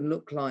team can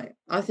look like.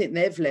 I think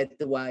they've led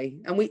the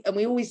way. And we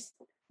always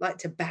like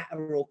to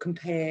batter or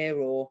compare,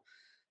 or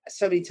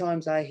so many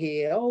times I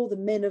hear, oh, the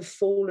men have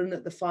fallen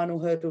at the final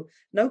hurdle.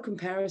 No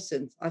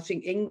comparison. I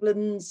think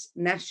England's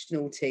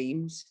national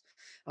teams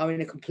are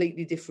in a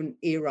completely different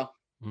era.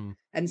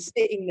 And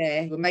sitting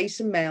there with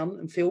Mason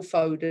Mount and Phil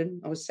Foden,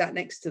 I was sat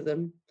next to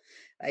them.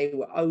 They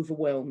were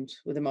overwhelmed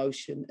with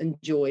emotion and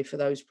joy for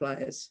those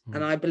players.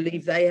 And I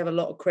believe they have a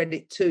lot of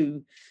credit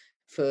too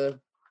for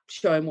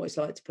showing what it's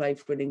like to play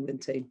for an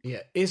England team.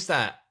 Yeah. Is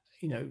that,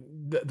 you know,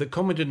 the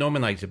common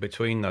denominator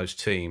between those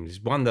teams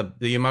is, one,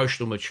 the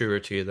emotional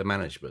maturity of the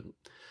management,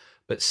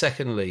 but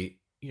secondly,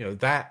 you know,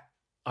 that,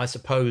 I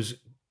suppose,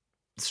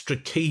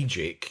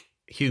 strategic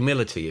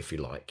humility, if you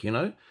like. You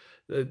know,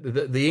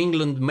 the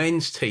England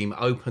men's team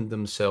opened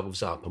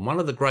themselves up, and one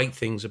of the great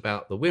things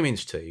about the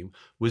women's team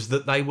was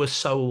that they were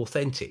so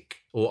authentic,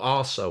 or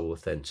are so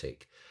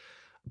authentic.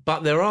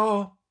 But there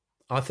are,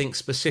 I think,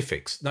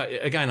 specifics. Now,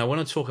 again, I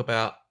want to talk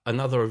about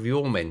another of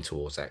your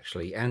mentors,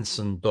 actually,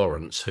 Anson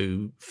Dorrance,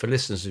 who, for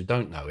listeners who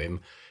don't know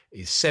him,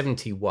 is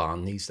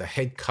 71. He's the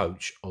head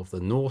coach of the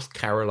North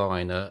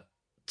Carolina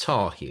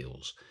Tar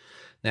Heels.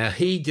 Now,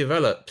 he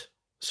developed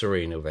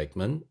Sarina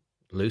Wiegman,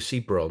 Lucy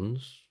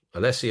Bronze,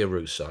 Alessia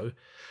Russo.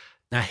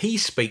 Now, he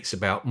speaks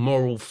about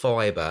moral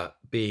fibre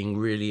being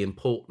really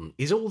important.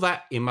 Is all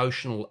that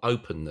emotional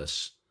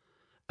openness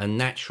and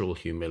natural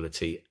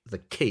humility the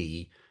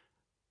key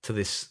to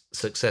this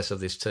success of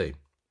this team?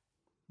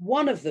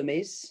 One of them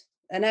is,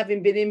 and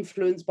having been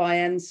influenced by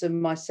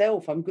Anson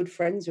myself, I'm good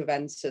friends with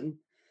Anson.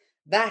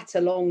 That,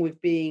 along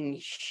with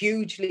being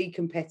hugely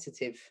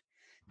competitive,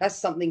 that's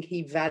something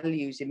he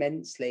values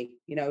immensely.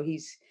 You know,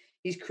 he's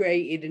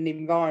created an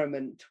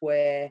environment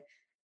where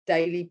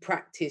daily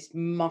practice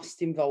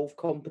must involve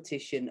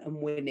competition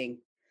and winning,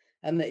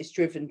 and that it's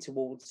driven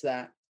towards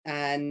that.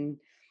 And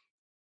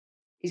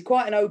he's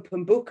quite an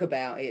open book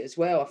about it as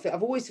well.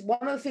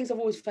 One of the things I've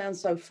always found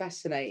so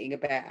fascinating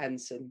about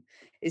Anson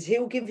is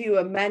he'll give you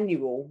a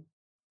manual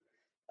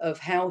of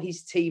how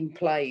his team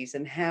plays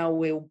and how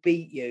we'll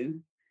beat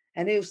you,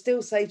 and he'll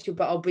still say to you,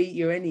 "But I'll beat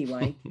you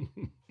anyway."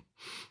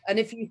 And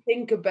if you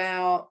think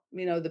about,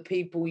 the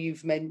people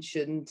you've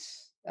mentioned,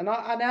 and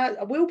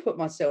I will put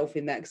myself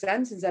in that, because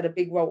Anson's had a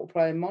big role to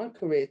play in my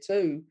career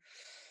too.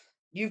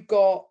 You've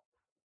got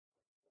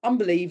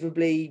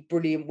unbelievably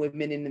brilliant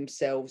women in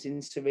themselves,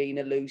 in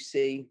Serena,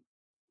 Lucy,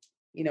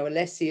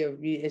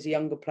 Alessia as a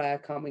younger player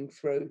coming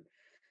through.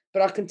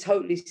 But I can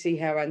totally see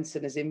how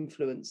Anson has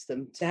influenced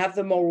them to have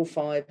the moral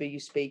fibre you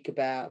speak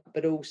about,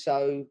 but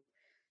also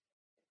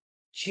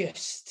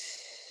just,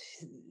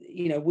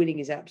 winning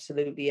is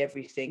absolutely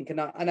everything.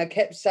 And I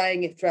kept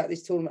saying it throughout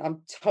this tournament.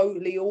 I'm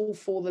totally all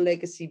for the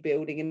legacy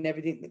building and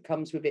everything that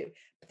comes with it.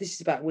 But this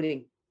is about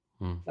winning.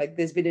 Like,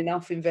 there's been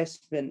enough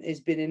investment. There's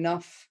been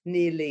enough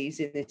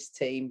nearlies in this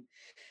team.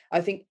 I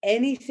think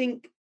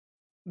anything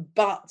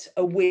but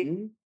a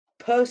win,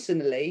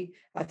 personally,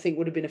 I think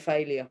would have been a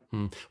failure.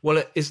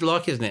 Well, it's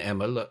like, isn't it,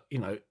 Emma? Look,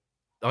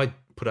 I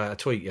put out a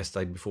tweet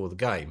yesterday before the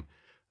game.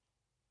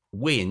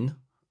 Win,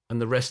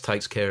 and the rest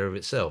takes care of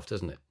itself,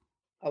 doesn't it?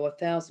 Oh,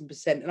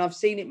 1,000%. And I've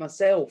seen it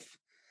myself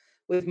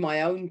with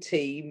my own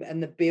team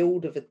and the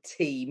build of a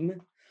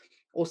team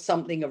or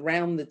something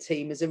around the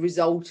team as a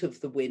result of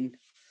the win.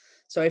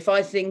 So if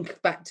I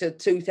think back to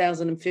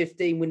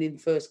 2015 winning the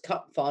first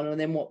cup final,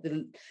 and then what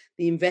the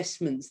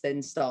investments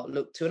then start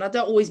look to, and I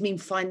don't always mean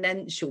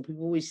financial,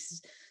 people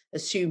always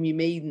assume you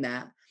mean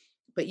that,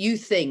 but you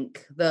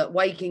think that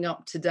waking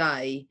up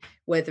today,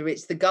 whether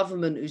it's the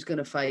government who's going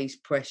to face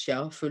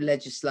pressure through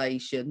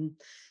legislation,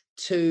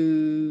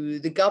 to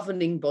the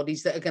governing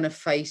bodies that are going to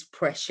face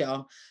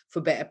pressure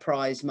for better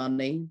prize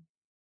money,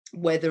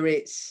 whether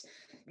it's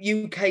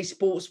UK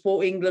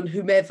Sport England,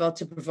 whomever,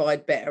 to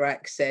provide better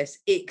access,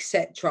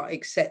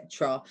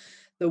 etc.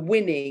 The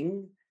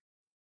winning,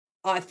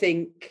 I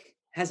think,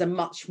 has a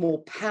much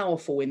more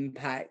powerful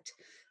impact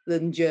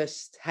than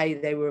just, hey,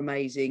 they were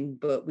amazing,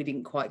 but we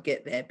didn't quite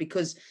get there.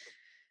 Because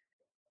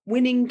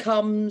winning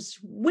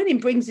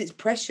brings its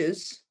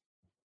pressures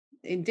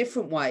in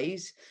different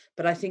ways,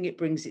 but I think it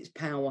brings its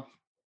power.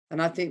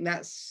 And I think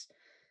that's,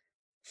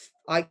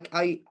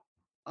 I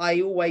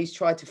always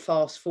try to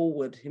fast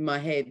forward in my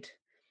head.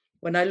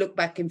 When I look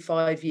back in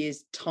 5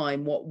 years'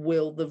 time, what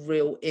will the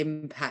real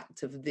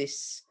impact of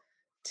this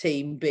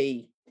team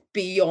be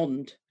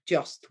beyond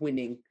just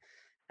winning?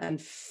 And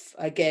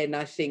again,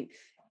 I think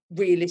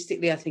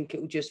realistically, I think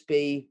it will just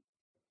be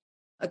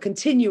a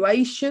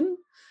continuation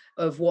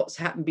of what's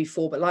happened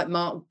before. But like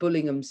Mark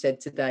Bullingham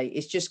said today,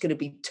 it's just going to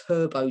be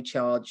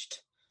turbocharged.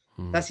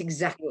 That's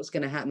exactly what's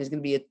going to happen. There's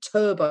going to be a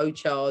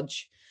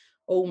turbocharge,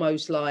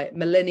 almost like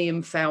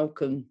Millennium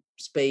Falcon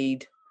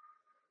speed,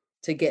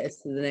 to get us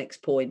to the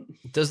next point.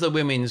 Does the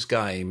women's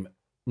game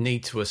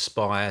need to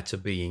aspire to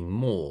being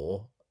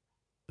more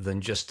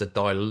than just a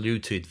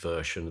diluted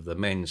version of the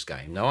men's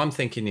game? Now, I'm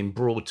thinking in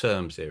broad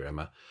terms here,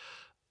 Emma.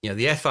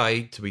 The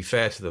FA, to be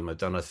fair to them, have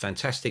done a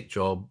fantastic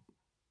job,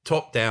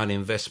 top-down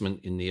investment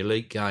in the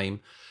elite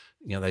game.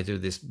 They do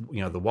this,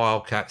 the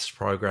Wildcats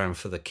program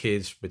for the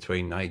kids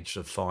between the ages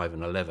of 5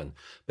 and 11.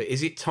 But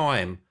is it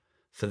time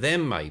for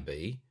them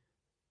maybe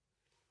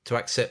to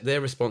accept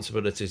their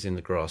responsibilities in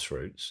the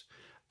grassroots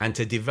and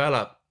to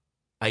develop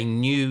a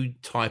new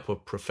type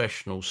of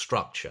professional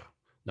structure?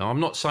 Now, I'm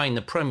not saying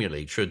the Premier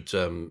League should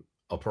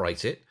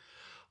operate it.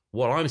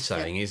 What I'm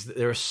saying is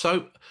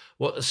that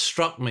what has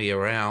struck me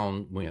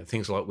around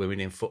things like women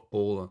in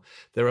football,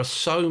 there are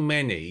so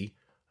many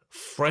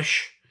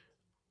fresh,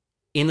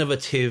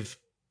 innovative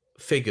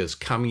figures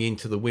coming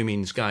into the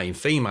women's game,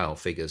 female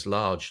figures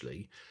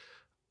largely.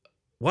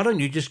 Why don't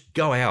you just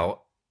go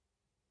out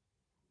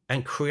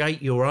and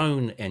create your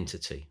own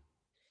entity?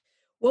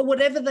 Well,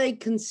 whatever they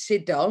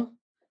consider,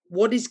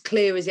 what is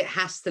clear is it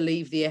has to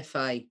leave the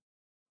FA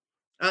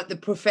at the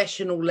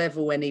professional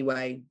level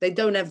anyway. They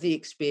don't have the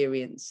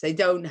experience. They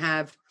don't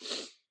have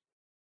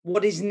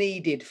what is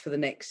needed for the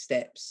next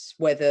steps,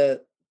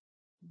 whether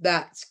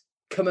that's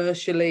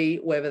commercially,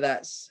 whether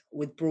that's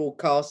with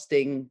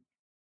broadcasting,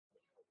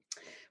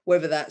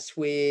 whether that's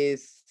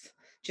with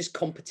just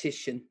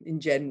competition in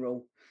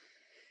general.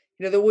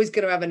 They're always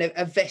going to have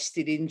a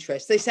vested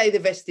interest. They say the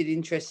vested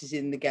interest is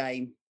in the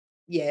game.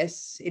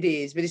 Yes, it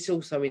is, but it's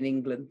also in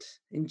England,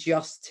 in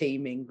just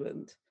Team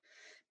England.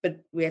 But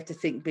we have to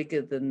think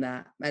bigger than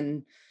that.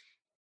 And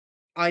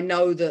I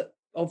know that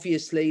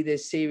obviously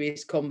there's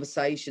serious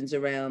conversations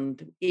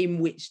around in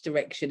which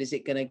direction is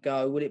it going to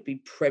go? Will it be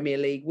Premier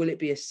League? Will it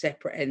be a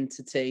separate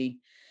entity?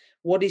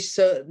 What is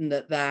certain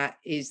that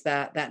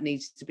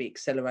needs to be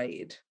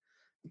accelerated.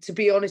 To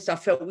be honest, I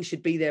felt we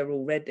should be there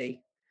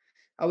already.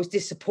 I was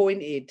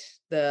disappointed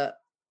that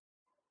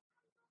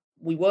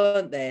we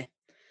weren't there,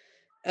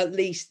 at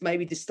least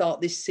maybe to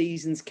start this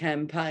season's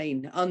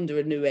campaign under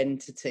a new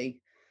entity.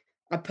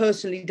 I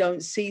personally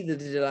don't see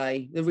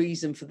the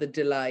reason for the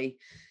delay.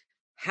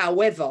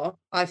 However,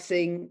 I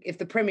think if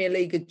the Premier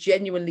League are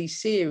genuinely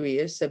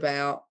serious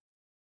about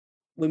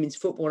women's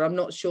football, and I'm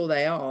not sure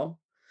they are,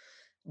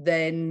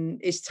 then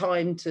it's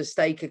time to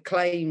stake a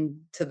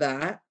claim to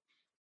that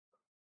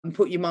and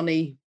put your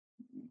money,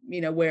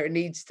 where it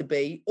needs to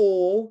be,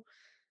 or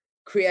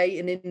create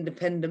an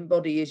independent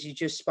body, as you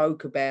just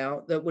spoke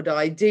about, that would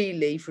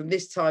ideally, from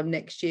this time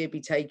next year,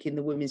 be taking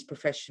the women's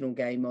professional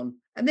game on.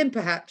 And then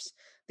perhaps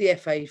the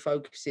FA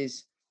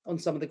focuses on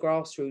some of the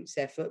grassroots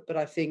effort, but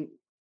I think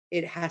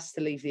it has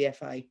to leave the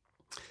FA.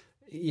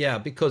 Yeah,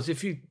 because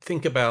if you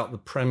think about the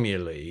Premier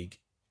League,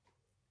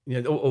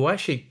 or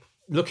actually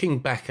looking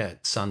back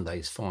at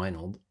Sunday's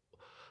final,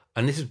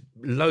 and this is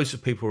loads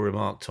of people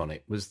remarked on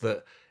it, was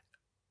that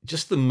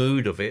just the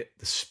mood of it,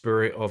 the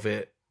spirit of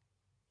it,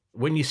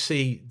 when you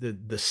see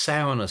the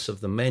sourness of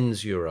the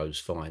men's Euros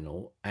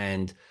final,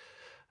 and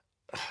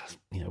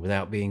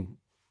without being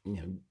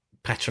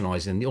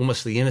patronising,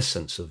 almost the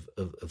innocence of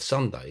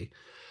Sunday,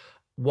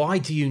 why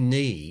do you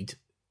need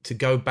to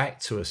go back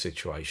to a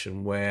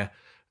situation where,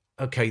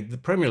 okay, the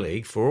Premier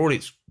League, for all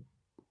its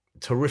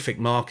terrific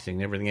marketing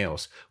and everything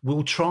else,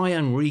 will try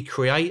and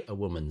recreate a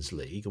women's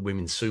league, a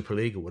women's Super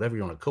League, or whatever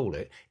you want to call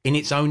it, in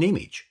its own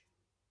image?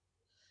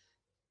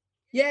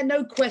 Yeah,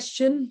 no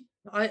question.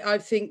 I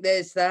think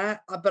there's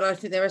that, but I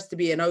think there has to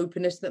be an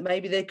openness that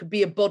maybe there could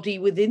be a body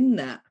within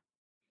that,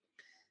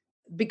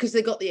 because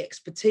they got the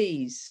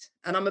expertise.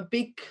 And I'm a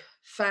big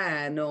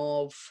fan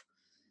of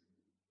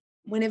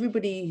when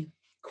everybody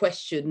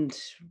questioned,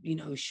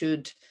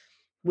 should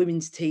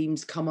women's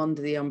teams come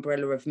under the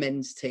umbrella of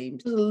men's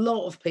teams? There's a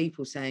lot of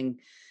people saying,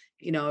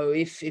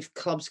 if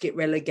clubs get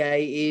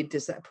relegated,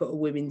 does that put a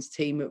women's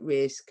team at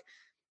risk?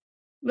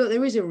 Look,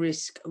 there is a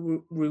risk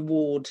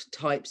reward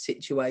type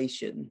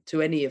situation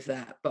to any of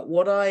that. But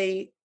what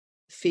I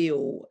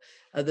feel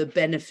are the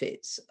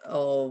benefits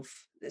of,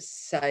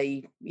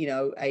 say,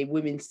 a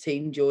women's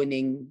team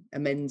joining a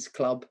men's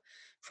club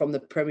from the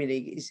Premier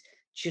League is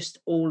just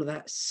all of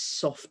that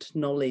soft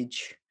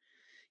knowledge.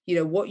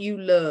 What you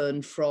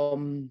learn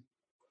from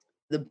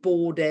the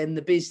board end,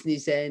 the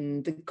business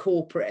end, the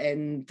corporate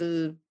end,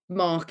 the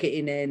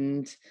marketing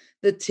end,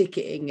 the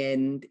ticketing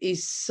end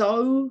is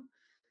so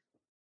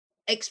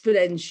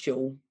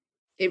exponential.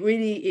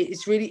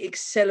 It's really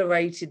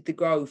accelerated the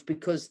growth,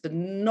 because the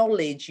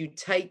knowledge you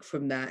take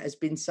from that has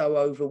been so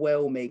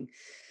overwhelming.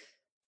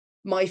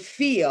 My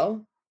fear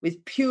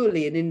with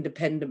purely an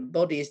independent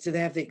body is, do they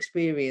have the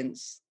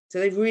experience? Do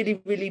they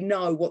really, really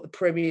know what the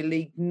Premier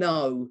League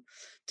know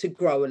to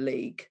grow a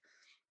league?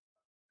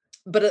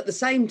 But at the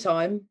same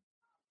time,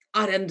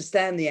 I'd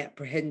understand the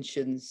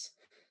apprehensions.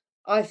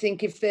 I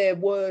think if there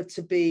were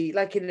to be,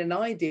 like in an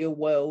ideal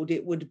world,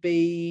 it would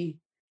be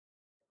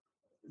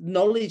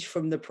knowledge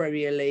from the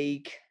Premier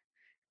League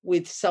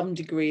with some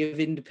degree of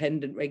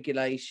independent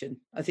regulation.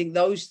 I think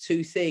those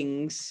two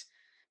things,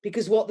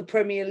 because what the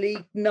Premier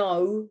League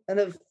know and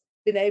have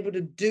been able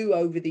to do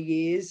over the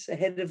years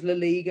ahead of La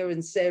Liga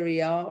and Serie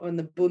A and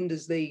the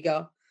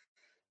Bundesliga,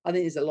 I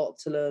think there's a lot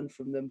to learn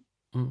from them.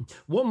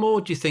 What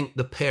more do you think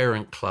the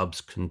parent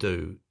clubs can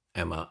do,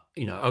 Emma?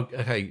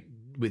 Okay,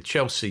 with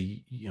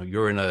Chelsea,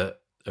 you're in a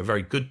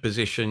very good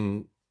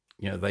position.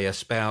 They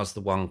espouse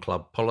the one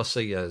club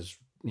policy, as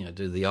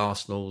do the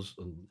Arsenals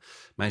and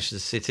Manchester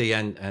City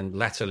and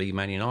latterly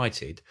Man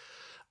United.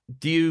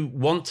 Do you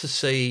want to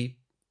see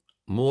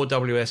more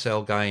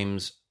WSL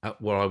games at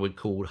what I would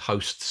call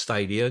host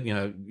stadia?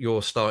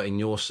 You're starting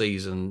your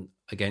season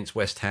against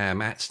West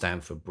Ham at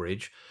Stamford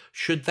Bridge.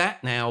 Should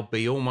that now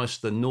be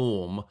almost the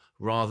norm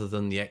rather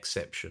than the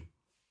exception?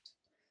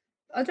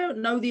 I don't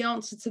know the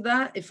answer to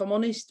that, if I'm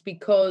honest,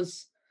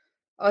 because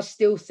I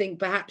still think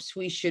perhaps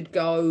we should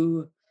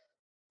go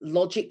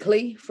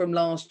logically from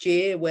last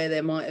year, where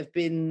there might have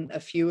been a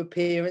few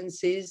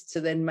appearances,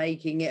 to then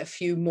making it a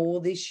few more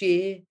this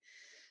year,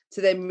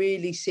 to then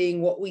really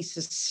seeing what we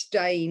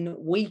sustain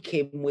week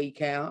in,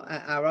 week out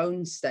at our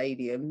own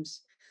stadiums,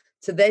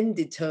 to then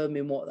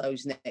determine what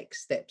those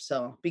next steps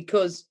are.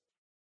 Because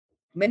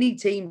many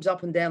teams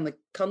up and down the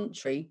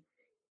country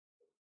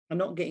are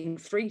not getting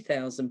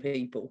 3,000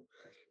 people.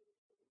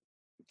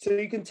 So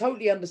you can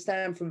totally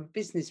understand from a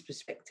business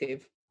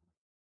perspective,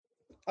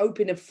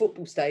 open a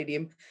football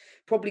stadium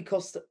probably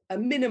costs a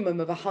minimum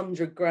of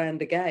 100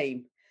 grand a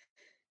game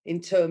in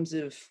terms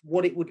of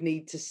what it would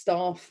need to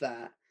staff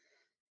that.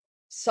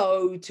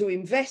 So to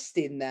invest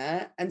in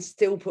that and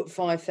still put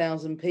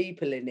 5,000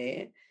 people in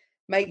it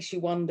makes you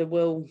wonder,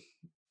 well,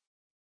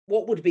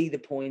 what would be the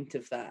point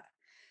of that?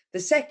 The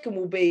second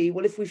will be,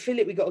 well, if we fill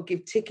it, we've got to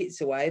give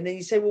tickets away. And then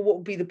you say, well, what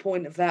would be the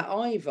point of that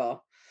either?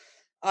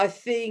 I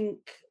think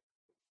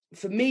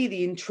for me,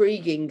 the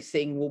intriguing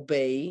thing will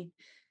be,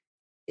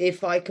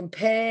 if I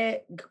compare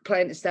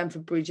playing at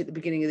Stamford Bridge at the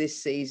beginning of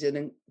this season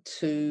and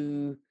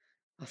to,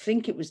 I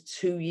think it was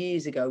 2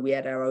 years ago, we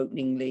had our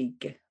opening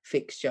league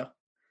fixture,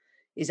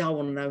 is I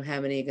want to know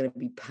how many are going to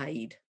be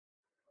paid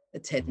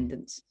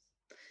attendance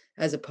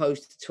as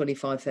opposed to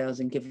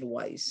 25,000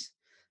 giveaways.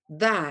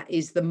 That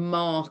is the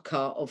marker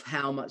of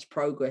how much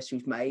progress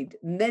we've made.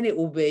 And then it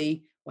will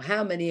be, well,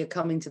 how many are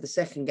coming to the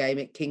second game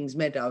at Kings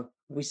Meadow?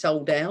 We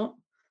sold out.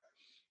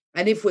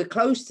 And if we're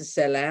close to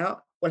sell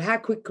out, well, how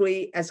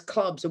quickly as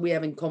clubs are we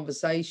having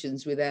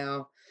conversations with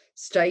our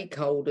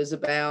stakeholders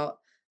about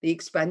the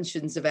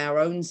expansions of our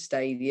own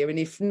stadia? And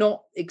if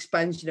not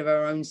expansion of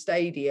our own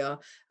stadia,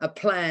 a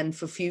plan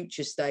for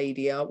future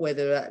stadia,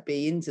 whether that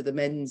be into the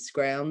men's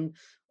ground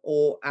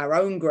or our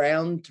own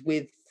ground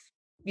with,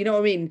 you know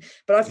what I mean?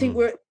 But I think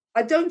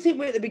I don't think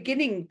we're at the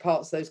beginning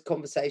parts of those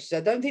conversations.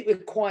 I don't think we're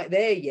quite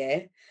there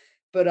yet,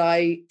 but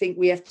I think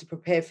we have to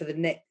prepare for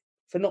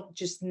for not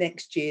just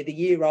next year, the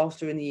year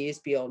after and the years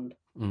beyond.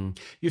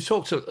 You've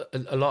talked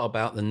a lot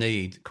about the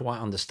need, quite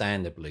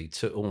understandably,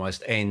 to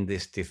almost end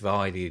this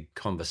divided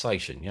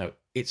conversation. You know,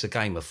 it's a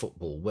game of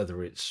football,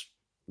 whether it's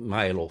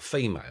male or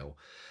female.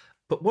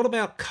 But what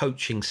about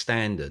coaching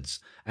standards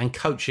and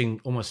coaching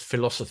almost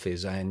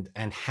philosophies and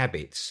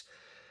habits?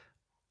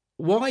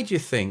 Why do you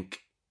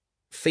think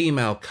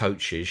female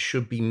coaches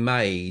should be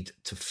made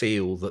to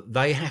feel that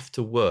they have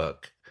to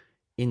work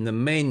in the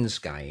men's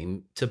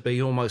game to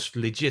be almost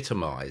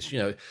legitimised? You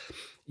know,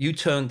 you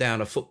turned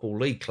down a Football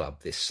League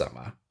club this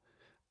summer.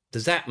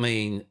 Does that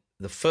mean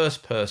the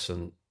first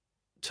person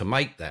to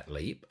make that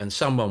leap, and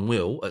someone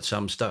will at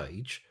some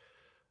stage,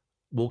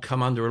 will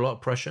come under a lot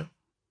of pressure?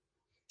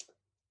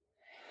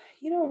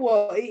 You know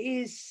what?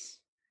 It's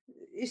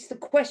the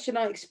question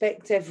I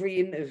expect every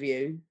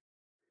interview.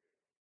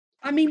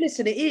 I mean,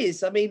 listen, it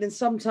is. I mean, and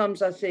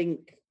sometimes I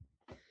think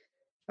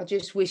I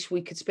just wish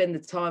we could spend the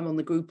time on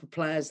the group of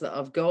players that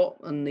I've got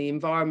and the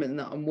environment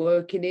that I'm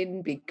working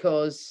in,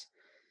 because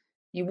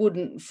you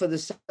wouldn't, for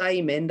the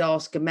same end,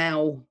 ask a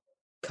male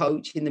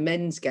coach in the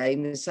men's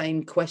game the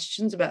same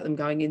questions about them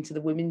going into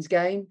the women's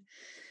game.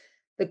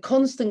 The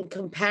constant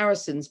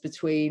comparisons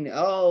between,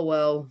 oh,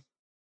 well,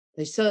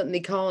 they certainly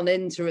can't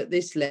enter at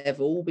this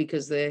level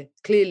because they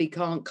clearly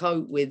can't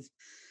cope with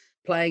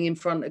playing in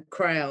front of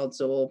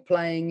crowds or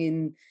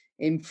playing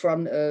in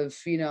front of,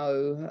 you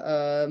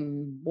know,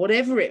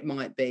 whatever it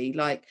might be.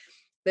 Like,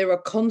 there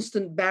are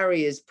constant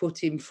barriers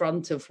put in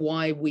front of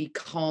why we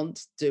can't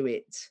do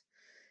it.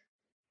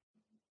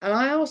 And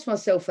I ask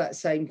myself that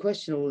same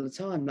question all the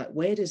time, like,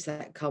 where does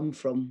that come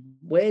from?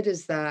 Where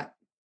does that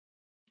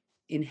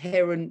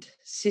inherent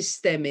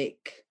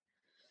systemic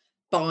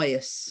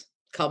bias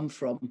come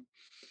from?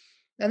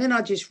 And then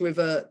I just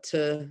revert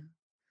to,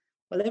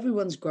 well,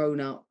 everyone's grown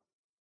up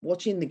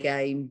watching the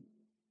game.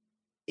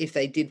 If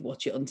they did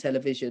watch it on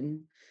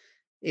television,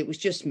 it was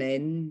just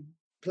men,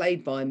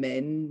 played by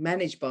men,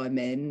 managed by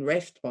men,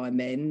 refed by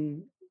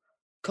men,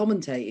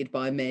 commentated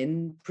by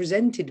men,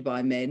 presented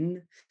by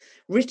men,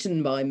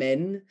 written by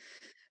men.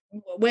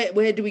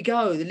 Where do we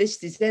go? The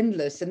list is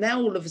endless. And now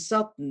all of a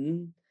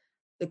sudden,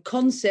 the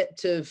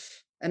concept of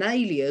an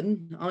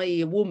alien,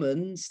 i.e. a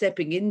woman,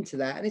 stepping into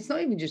that, and it's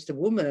not even just a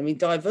woman, I mean,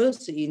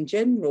 diversity in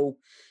general,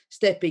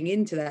 stepping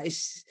into that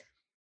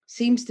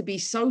seems to be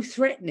so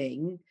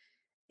threatening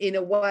in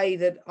a way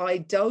that I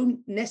don't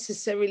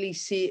necessarily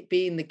see it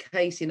being the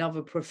case in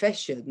other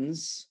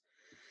professions.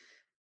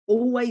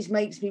 Always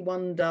makes me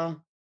wonder,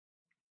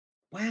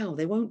 wow,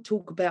 they won't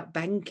talk about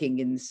banking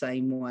in the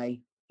same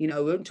way. You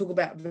know, we won't talk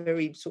about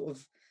very sort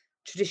of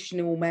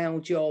traditional male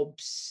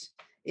jobs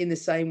in the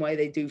same way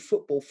they do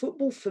football.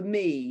 Football, for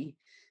me,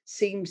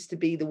 seems to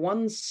be the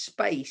one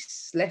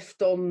space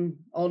left on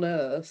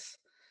earth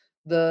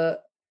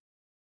that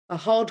a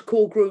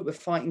hardcore group are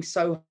fighting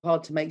so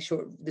hard to make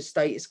sure the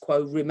status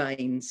quo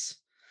remains.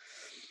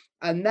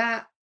 And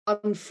that,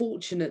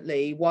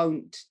 unfortunately,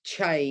 won't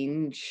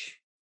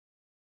change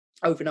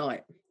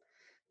overnight.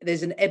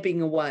 There's an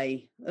ebbing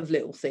away of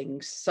little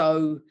things.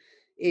 So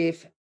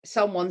if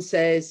someone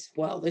says,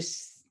 well,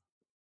 this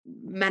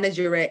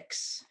manager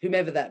X,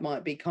 whomever that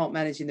might be, can't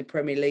manage in the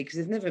Premier League because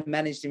they've never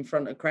managed in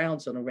front of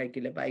crowds on a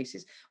regular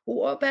basis. Well,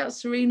 what about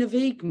Serena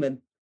Wiegmann?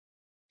 Do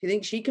you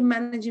think she can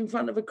manage in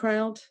front of a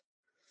crowd?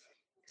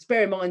 Because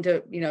bear in mind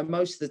that, you know,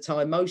 most of the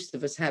time, most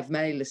of us have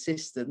male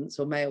assistants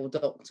or male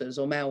doctors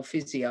or male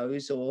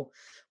physios or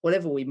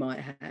whatever we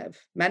might have.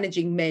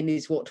 Managing men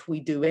is what we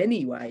do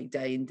anyway,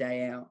 day in,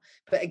 day out.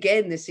 But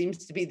again, there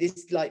seems to be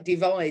this like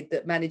divide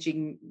that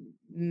managing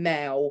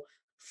male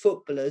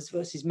footballers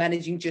versus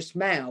managing just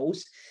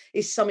males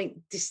is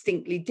something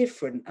distinctly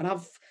different. And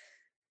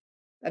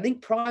I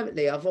think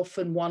privately, I've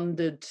often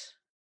wondered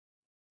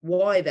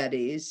why that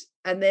is.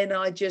 And then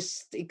I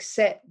just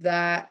accept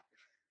that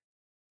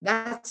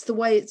that's the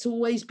way it's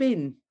always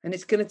been. And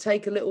it's going to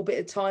take a little bit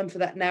of time for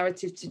that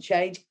narrative to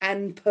change,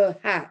 and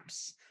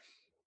perhaps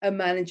a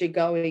manager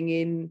going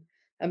in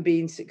and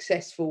being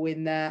successful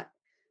in that.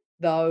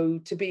 Though,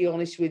 to be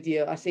honest with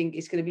you, I think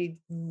it's going to be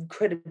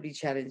incredibly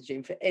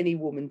challenging for any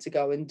woman to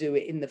go and do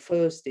it in the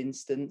first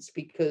instance,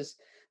 because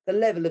the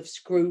level of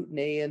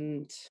scrutiny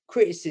and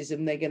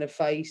criticism they're going to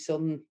face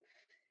on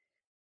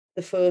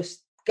the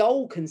first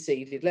goal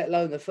conceded, let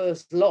alone the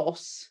first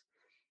loss,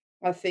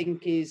 I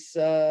think is,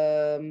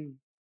 you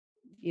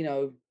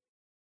know,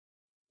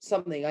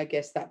 something I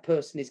guess that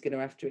person is going to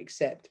have to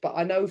accept. But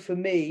I know for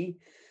me,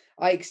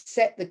 I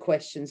accept the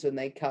questions when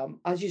they come.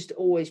 I just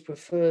always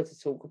prefer to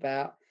talk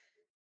about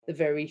the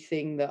very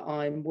thing that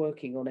I'm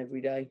working on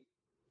every day.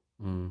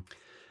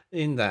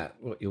 In that,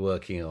 what you're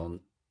working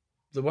on,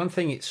 the one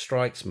thing it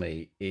strikes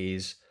me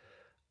is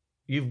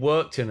you've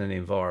worked in an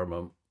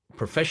environment,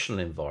 professional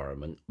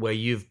environment, where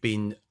you've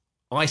been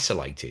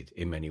isolated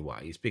in many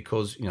ways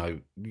because, you know,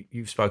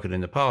 you've spoken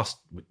in the past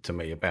to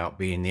me about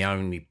being the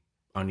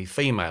only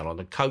female on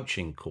a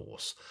coaching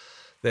course.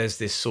 There's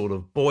this sort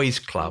of boys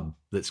club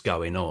that's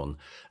going on.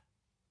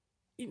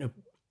 You know,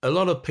 a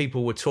lot of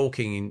people were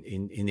talking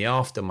in the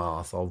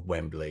aftermath of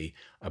Wembley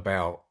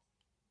about,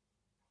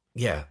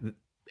 yeah,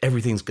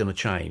 everything's going to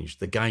change.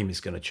 The game is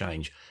going to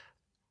change.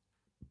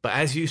 But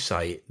as you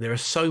say, there are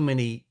so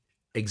many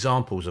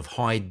examples of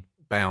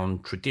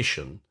hidebound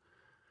tradition.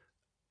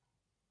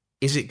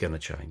 Is it going to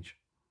change?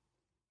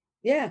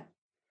 Yeah.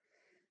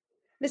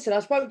 Listen, I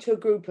spoke to a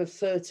group of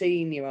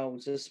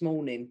 13-year-olds this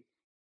morning.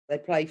 They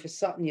play for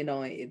Sutton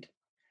United.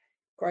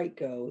 Great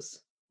girls.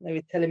 They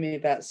were telling me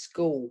about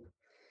school.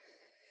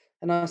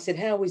 And I said,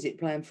 how is it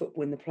playing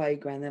football in the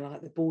playground? They're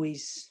like, the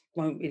boys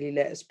won't really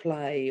let us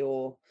play,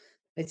 or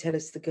they tell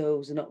us the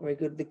girls are not very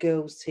good. The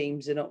girls'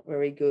 teams are not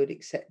very good,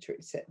 etc.,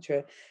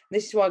 etc.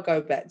 This is why I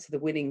go back to the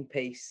winning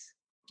piece.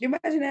 Can you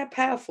imagine how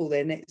powerful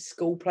their next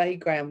school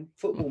playground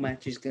football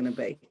match is going to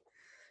be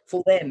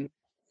for them?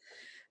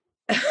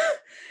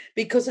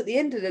 Because at the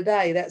end of the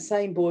day, that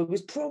same boy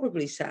was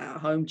probably sat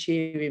at home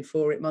cheering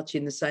for it much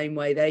in the same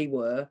way they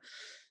were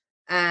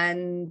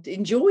and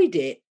enjoyed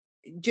it.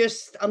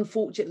 Just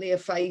unfortunately are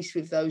faced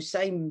with those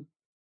same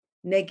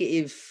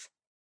negative,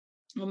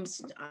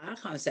 I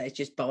can't say it's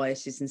just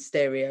biases and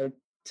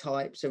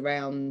stereotypes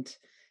around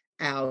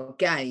our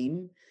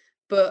game.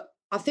 But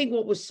I think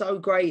what was so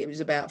great, it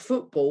was about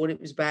football and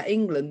it was about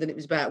England and it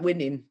was about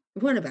winning.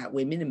 It weren't about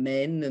women and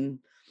men. And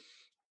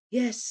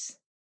yes,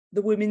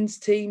 the women's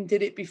team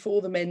did it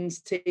before the men's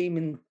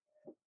team.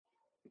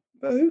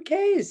 But who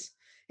cares?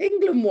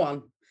 England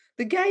won.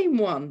 The game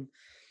won.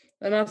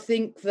 And I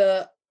think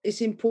that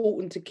it's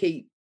important to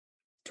keep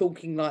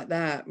talking like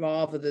that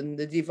rather than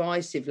the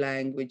divisive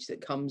language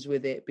that comes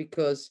with it,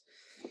 because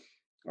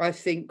I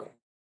think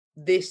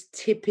this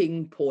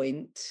tipping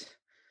point,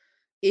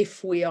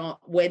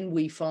 when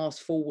we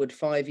fast forward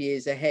 5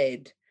 years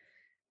ahead,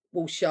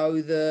 will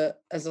show that,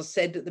 as I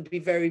said at the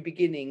very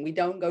beginning, we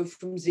don't go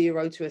from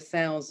 0 to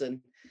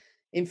 1,000.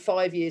 In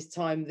 5 years'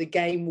 time, the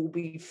game will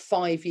be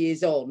 5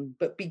 years on.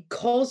 But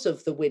because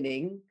of the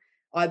winning,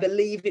 I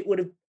believe it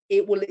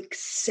will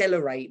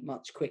accelerate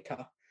much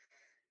quicker.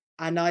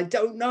 And I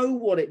don't know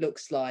what it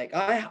looks like.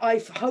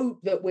 I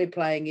hope that we're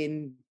playing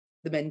in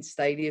the men's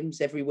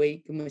stadiums every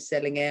week and we're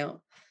selling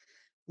out.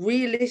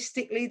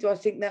 Realistically, do I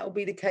think that will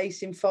be the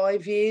case in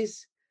 5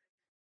 years?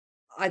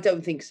 I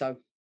don't think so.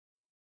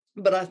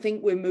 But I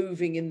think we're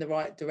moving in the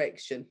right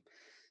direction.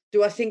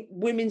 Do I think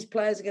women's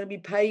players are going to be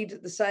paid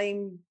at the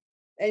same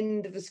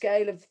end of the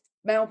scale of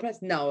male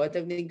players? No, I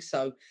don't think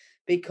so.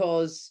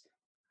 Because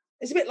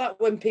it's a bit like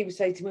when people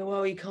say to me,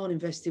 well, you can't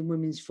invest in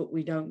women's football.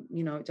 We don't,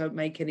 it don't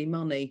make any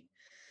money.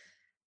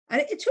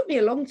 And it took me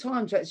a long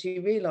time to actually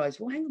realise,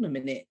 well, hang on a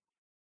minute.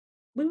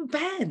 We were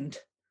banned.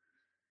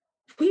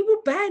 We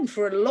were banned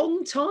for a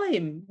long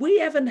time. We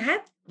haven't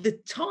had the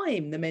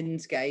time the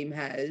men's game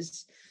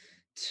has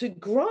to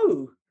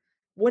grow,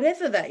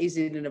 whatever that is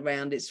in and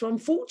around it. So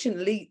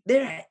unfortunately,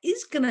 there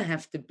is going to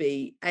have to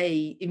be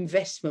a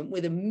investment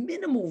with a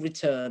minimal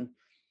return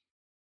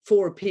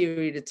for a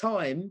period of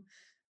time.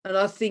 And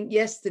I think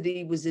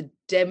yesterday was a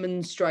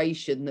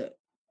demonstration that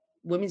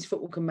women's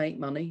football can make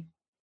money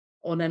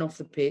on and off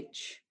the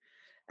pitch.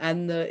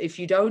 And that if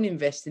you don't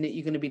invest in it,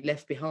 you're going to be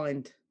left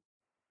behind.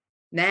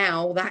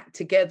 Now, that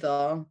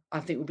together, I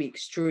think will be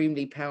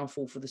extremely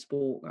powerful for the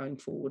sport going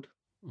forward.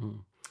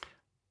 Mm.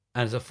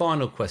 And as a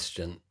final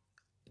question,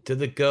 do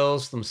the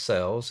girls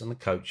themselves and the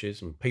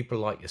coaches and people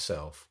like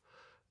yourself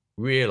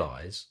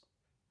realise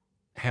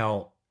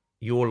how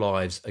your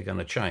lives are going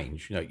to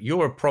change?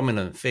 You're a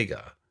prominent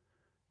figure,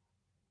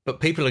 but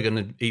people are going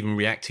to even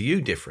react to you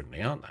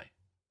differently, aren't they?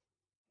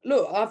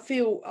 Look,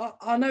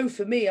 I know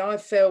for me, I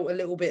felt a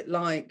little bit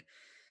like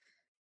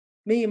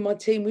me and my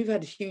team, we've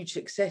had huge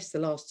success the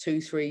last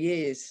 2-3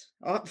 years.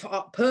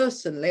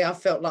 Personally, I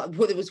felt like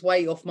there was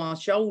weight off my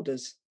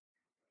shoulders.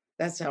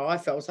 That's how I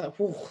felt. I was like,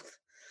 whoa,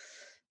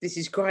 this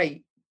is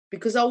great.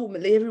 Because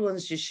ultimately,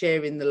 everyone's just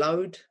sharing the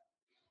load.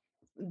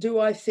 Do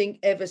I think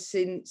ever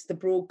since the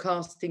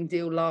broadcasting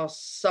deal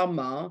last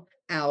summer,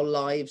 our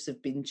lives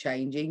have been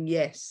changing?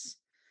 Yes.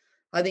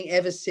 I think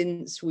ever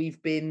since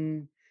we've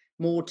been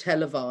more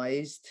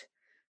televised,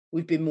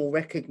 we've been more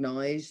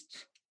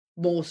recognised,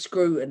 more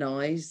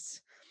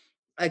scrutinised.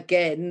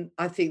 Again,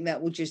 I think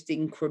that will just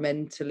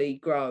incrementally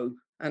grow.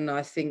 And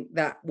I think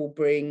that will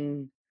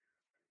bring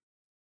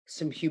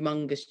some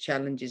humongous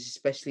challenges,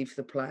 especially for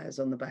the players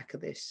on the back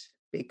of this.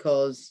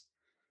 Because,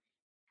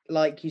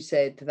 like you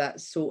said,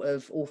 that sort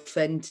of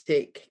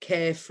authentic,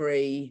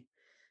 carefree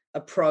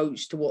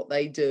approach to what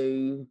they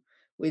do,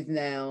 with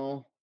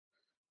now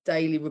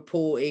daily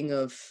reporting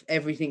of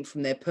everything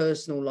from their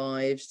personal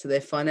lives to their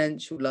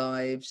financial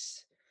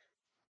lives,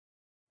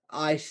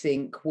 I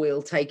think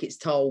will take its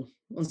toll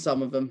on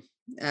some of them,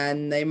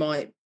 and they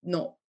might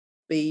not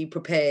be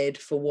prepared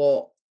for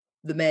what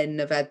the men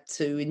have had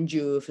to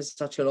endure for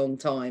such a long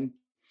time.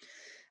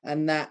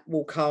 And that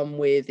will come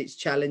with its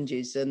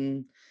challenges.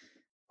 And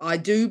I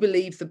do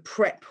believe the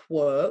prep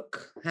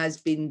work has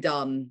been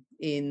done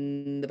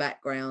in the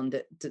background,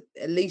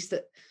 at least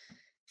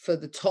for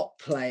the top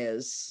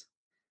players.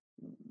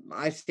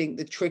 I think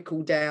the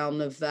trickle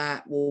down of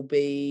that will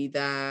be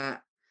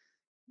that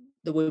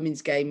the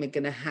women's game are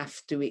going to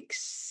have to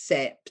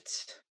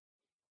accept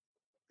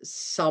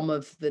some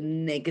of the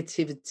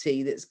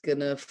negativity that's going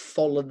to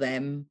follow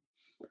them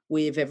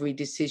with every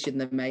decision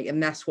they make.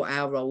 And that's what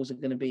our roles are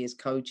going to be as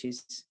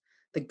coaches,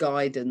 the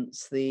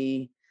guidance,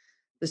 the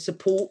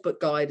support, but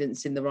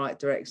guidance in the right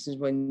directions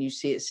when you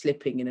see it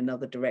slipping in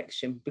another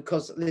direction.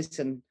 Because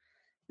listen,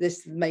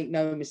 let's make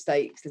no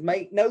mistakes, let's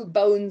make no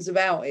bones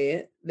about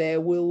it, there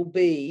will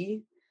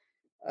be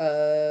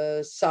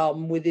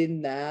some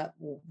within that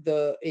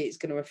it's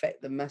going to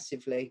affect them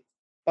massively,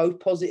 both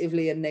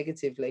positively and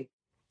negatively.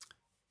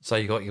 So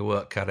you got your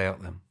work cut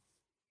out then?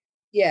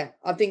 Yeah,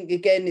 I think,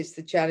 again, it's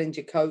the challenge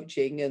of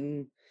coaching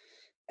and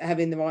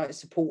having the right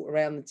support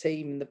around the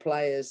team and the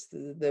players,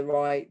 the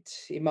right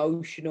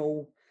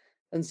emotional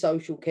and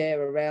social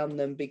care around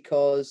them,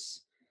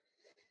 because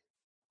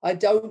I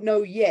don't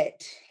know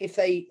yet if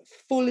they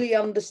fully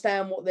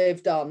understand what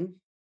they've done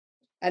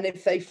and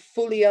if they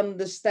fully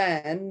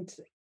understand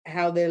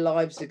how their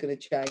lives are going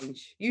to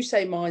change. You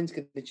say mine's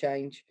going to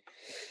change.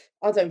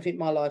 I don't think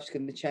my life's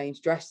going to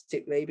change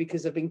drastically,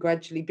 because I've been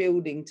gradually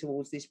building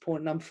towards this point,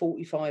 and I'm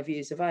 45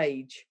 years of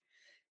age.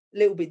 A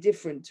little bit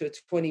different to a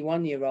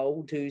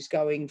 21-year-old who's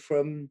going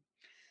from,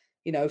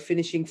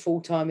 finishing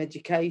full-time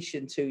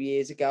education 2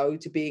 years ago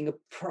to being a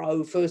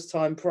pro,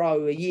 first-time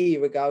pro a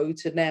year ago,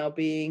 to now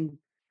being,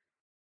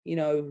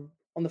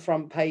 on the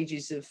front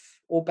pages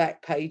or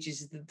back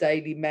pages of the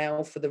Daily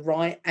Mail for the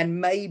right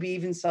and maybe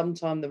even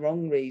sometime the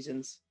wrong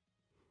reasons.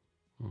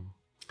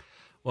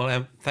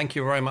 Well, thank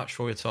you very much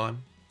for your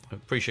time. I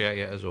appreciate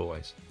it as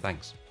always.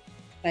 Thanks.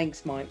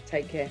 Thanks, Mike.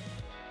 Take care.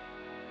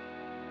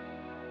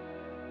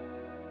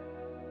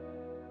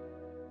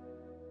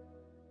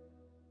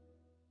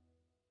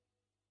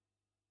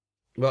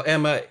 Well,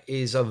 Emma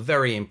is a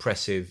very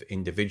impressive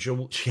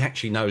individual. She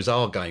actually knows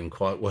our game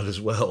quite well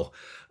as well.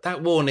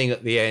 That warning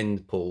at the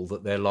end, Paul,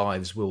 that their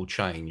lives will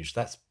change,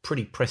 that's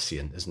pretty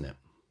prescient, isn't it?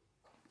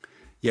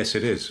 Yes,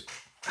 it is.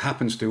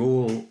 Happens to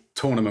all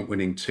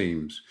tournament-winning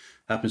teams.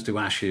 Happens to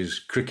Ashes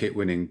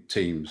cricket-winning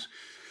teams.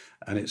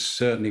 And it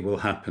certainly will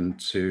happen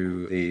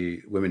to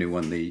the women who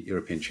won the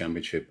European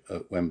Championship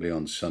at Wembley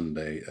on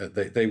Sunday.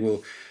 They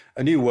will.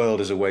 A new world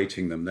is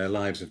awaiting them. Their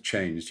lives have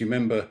changed. Do you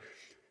remember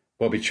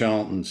Bobby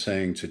Charlton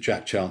saying to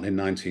Jack Charlton in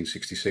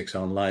 1966,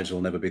 "Our lives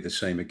will never be the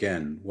same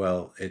again"?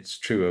 Well, it's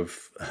true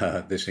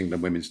of this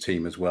England women's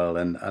team as well.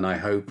 And I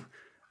hope,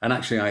 and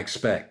actually I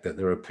expect, that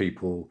there are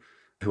people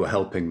who are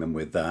helping them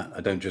with that. I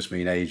don't just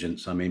mean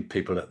agents. I mean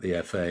people at the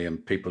FA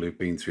and people who've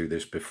been through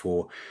this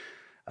before.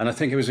 And I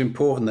think it was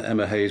important that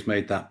Emma Hayes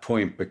made that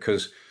point,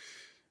 because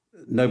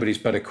nobody's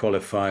better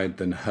qualified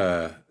than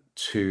her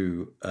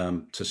to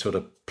sort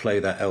of play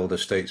that elder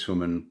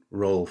stateswoman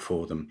role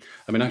for them.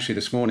 I mean, actually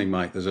this morning,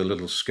 Mike, there's a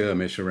little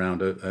skirmish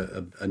around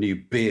a new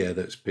beer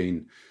that's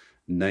been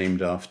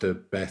named after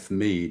Beth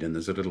Mead, and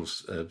there's a little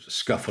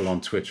scuffle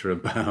on Twitter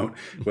about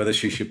whether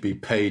she should be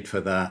paid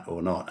for that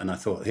or not. And I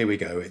thought, here we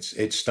go,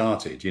 it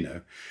started.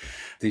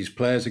 These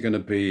players are going to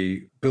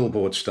be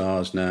billboard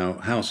stars now,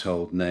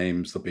 household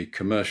names. There'll be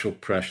commercial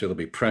pressure, there'll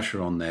be pressure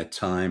on their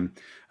time,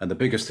 and the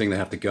biggest thing they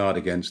have to guard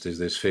against is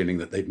this feeling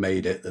that they've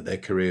made it, that their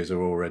careers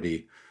are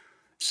already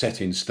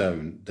set in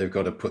stone. They've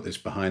got to put this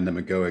behind them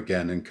and go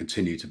again and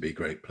continue to be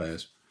great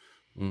players.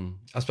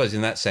 I suppose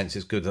in that sense,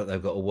 it's good that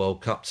they've got a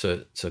World Cup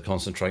to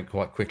concentrate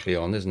quite quickly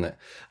on, isn't it?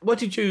 What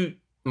did you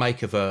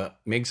make of her,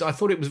 Miggs? I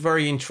thought it was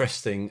very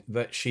interesting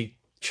that she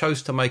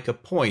chose to make a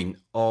point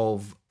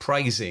of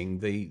praising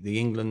the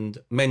England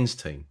men's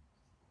team.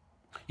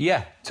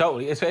 Yeah,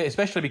 totally.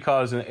 Especially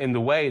because in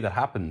the way that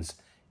happens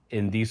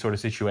in these sort of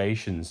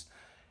situations,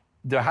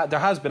 there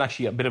has been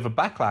actually a bit of a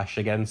backlash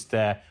against,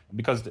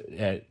 because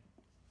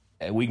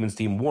Wiegman's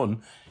team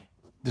won,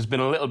 there's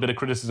been a little bit of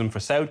criticism for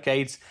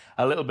Southgate,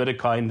 a little bit of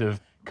kind of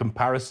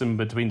comparison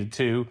between the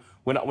two,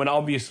 when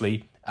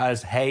obviously,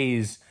 as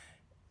Hayes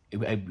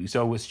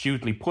so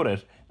astutely put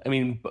it, I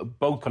mean,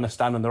 both kind of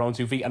stand on their own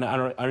 2 feet and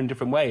are in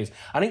different ways.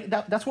 I think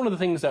that's one of the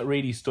things that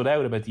really stood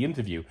out about the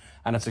interview,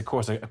 and it's of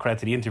course a credit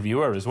to the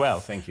interviewer as well.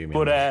 Thank you,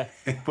 but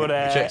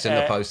checks in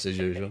the post as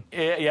usual.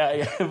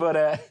 Yeah.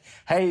 But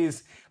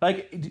Hayes,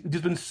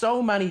 there's been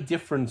so many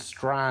different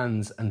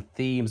strands and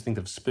themes, I think,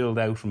 that have spilled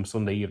out from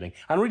Sunday evening,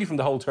 and really from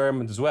the whole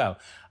tournament as well.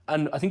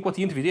 And I think what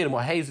the interview did, and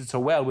what Hayes did so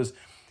well, was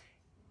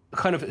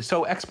kind of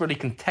so expertly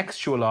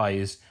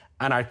contextualise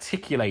and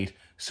articulate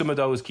some of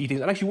those key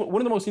things. And actually,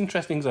 one of the most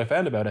interesting things I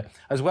found about it,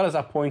 as well as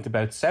that point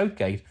about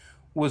Southgate,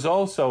 was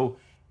also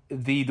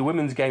the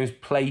women's game's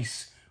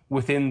place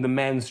within the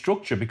men's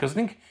structure. Because I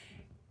think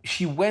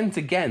she went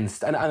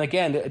against, and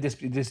again, this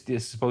I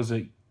suppose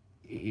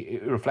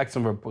it reflects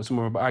some of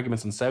her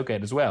arguments on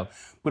Southgate as well,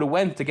 but it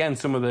went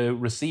against some of the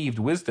received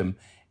wisdom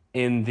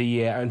in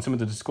some of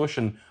the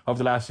discussion of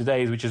the last few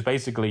days, which is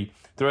basically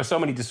there are so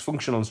many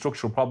dysfunctional and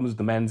structural problems with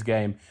the men's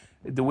game.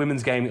 The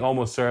women's game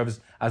almost serves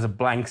as a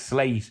blank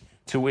slate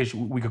to which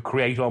we could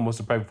create almost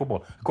a perfect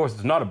football. Of course,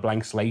 it's not a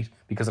blank slate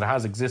because it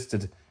has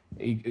existed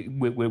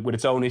with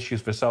its own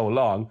issues for so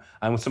long,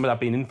 and with some of that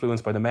being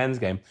influenced by the men's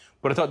game.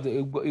 But I thought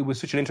it was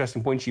such an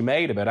interesting point she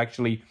made about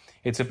actually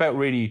it's about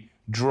really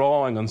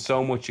drawing on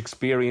so much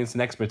experience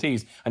and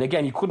expertise. And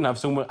again, you couldn't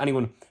have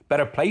anyone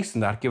better placed than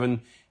that,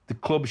 given the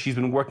club she's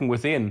been working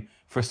within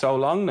for so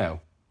long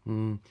now.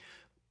 One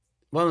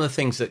of the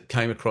things that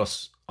came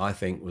across, I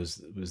think,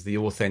 was the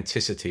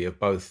authenticity of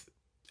both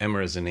Emma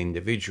as an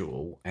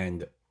individual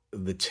and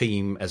the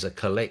team as a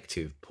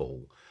collective,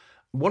 Paul.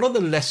 What are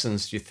the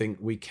lessons do you think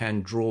we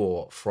can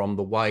draw from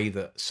the way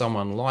that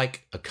someone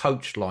like a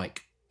coach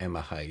like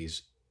Emma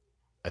Hayes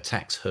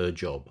attacks her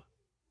job?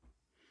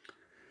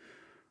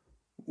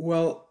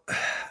 Well,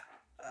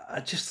 I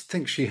just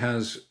think she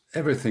has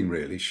everything,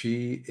 really.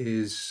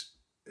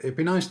 It'd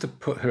be nice to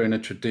put her in a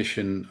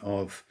tradition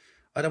of,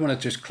 I don't want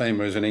to just claim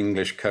her as an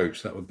English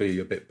coach, that would be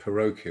a bit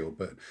parochial,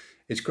 but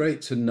it's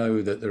great to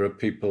know that there are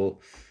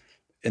people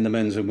in the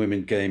men's and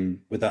women's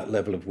game with that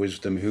level of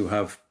wisdom who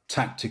have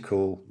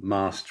tactical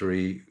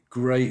mastery,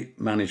 great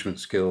management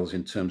skills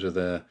in terms of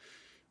their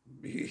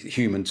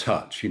human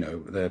touch,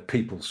 their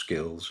people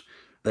skills.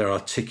 They're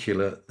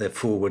articulate, they're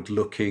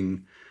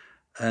forward-looking.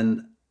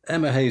 And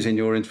Emma Hayes, in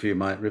your interview,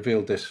 Mike,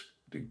 revealed this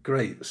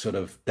great sort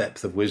of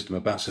depth of wisdom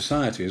about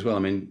society as well. I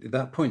mean,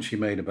 that point she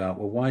made about,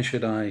 well, why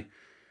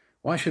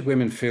should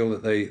women feel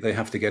that they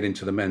have to get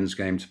into the men's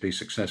game to be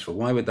successful?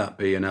 Why would that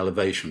be an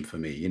elevation for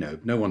me?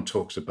 No one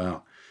talks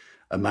about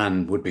a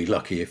man would be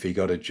lucky if he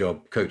got a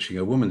job coaching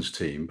a women's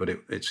team, but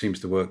it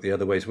seems to work the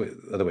other way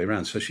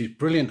around. So she's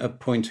brilliant at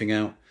pointing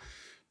out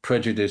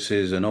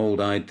prejudices and old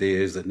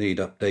ideas that need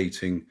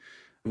updating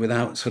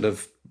without sort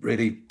of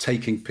really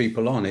taking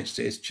people on. It's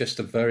just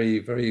a very,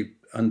 very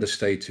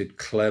understated,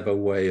 clever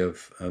way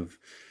of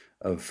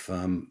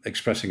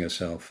expressing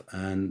herself.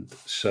 And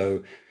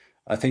so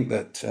I think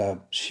that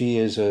she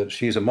is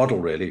a model,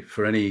 really,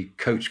 for any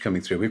coach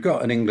coming through. We've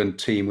got an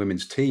England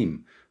women's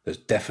team that's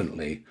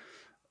definitely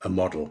a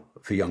model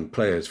for young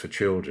players, for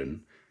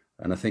children.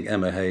 And I think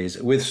Emma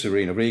Hayes, with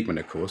Serena Riegman,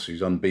 of course,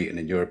 who's unbeaten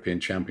in European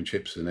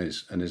Championships and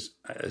is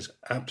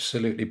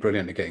absolutely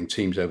brilliant at getting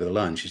teams over the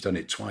line. She's done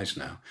it twice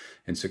now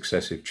in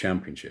successive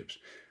championships.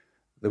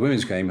 The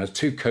women's game has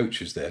two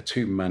coaches there,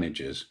 two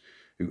managers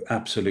who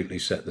absolutely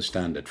set the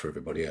standard for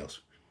everybody else.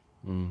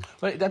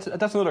 Well, that's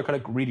another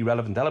kind of really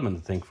relevant element,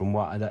 I think, from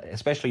what,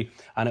 especially,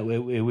 and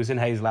it was in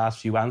Hayes' last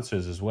few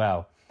answers as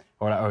well,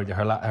 or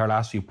her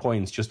last few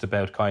points, just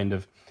about kind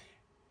of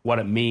what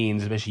it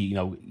means, especially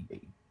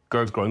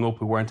girls growing up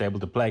who weren't able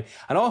to play,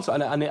 and also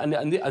and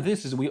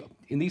this is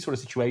in these sort of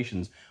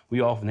situations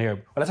we often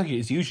hear. Well,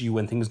 it's usually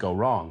when things go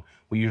wrong.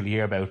 We usually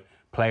hear about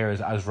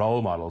players as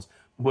role models,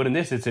 but in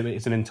this it's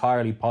an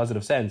entirely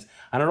positive sense,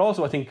 and it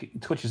also I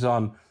think touches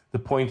on the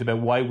point about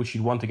why would she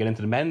want to get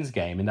into the men's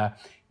game, in that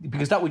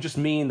because that would just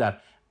mean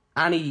that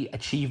any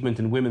achievement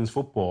in women's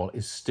football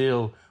is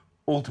still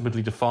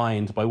ultimately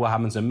defined by what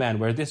happens in men,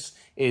 where this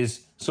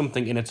is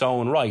something in its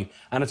own right.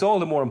 And it's all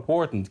the more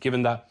important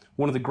given that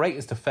one of the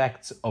greatest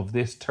effects of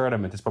this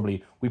tournament is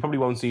we probably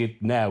won't see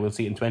it now, we'll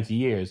see it in 20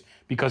 years,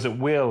 because it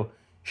will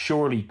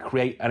surely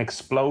create an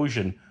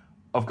explosion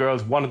of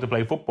girls wanting to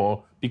play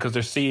football because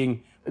they're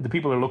seeing the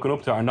people they're looking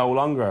up to are no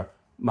longer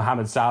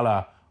Mohamed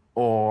Salah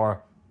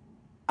or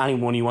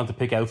anyone you want to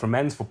pick out from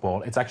men's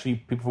football. It's actually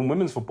people from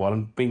women's football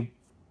and being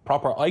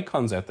proper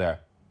icons out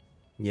there.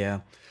 Yeah.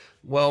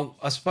 Well,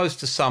 I suppose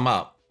to sum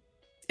up,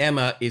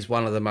 Emma is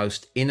one of the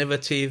most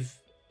innovative,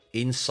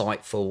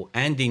 insightful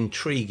and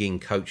intriguing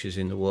coaches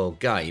in the world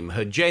game.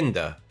 Her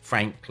gender,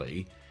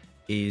 frankly,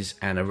 is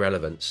an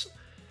irrelevance.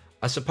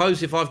 I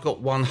suppose if I've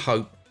got one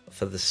hope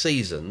for the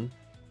season,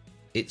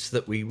 it's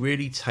that we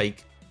really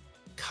take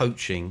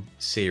coaching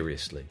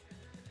seriously.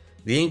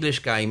 The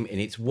English game, in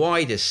its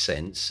widest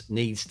sense,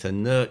 needs to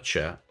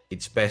nurture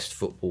its best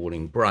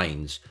footballing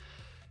brains.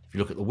 If you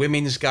look at the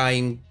women's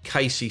game,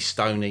 Casey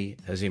Stoney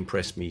has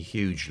impressed me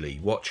hugely.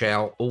 Watch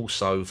out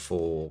also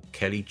for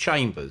Kelly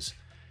Chambers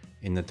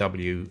in the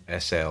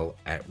WSL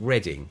at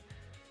Reading.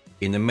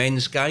 In the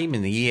men's game,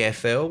 in the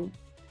EFL,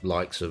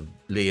 likes of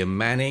Liam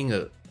Manning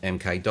at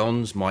MK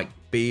Dons, Mike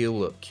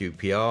Beale at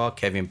QPR,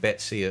 Kevin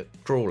Betsy at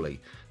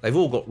Crawley. They've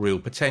all got real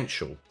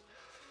potential.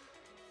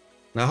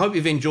 Now, I hope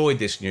you've enjoyed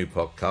this new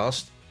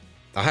podcast.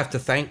 I have to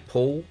thank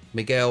Paul,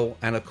 Miguel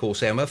and of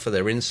course Emma for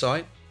their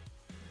insight.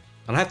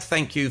 And I have to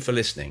thank you for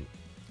listening.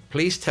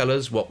 Please tell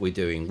us what we're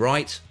doing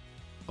right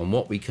and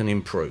what we can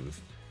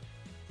improve.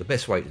 The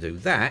best way to do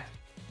that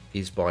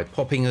is by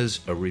popping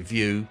us a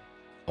review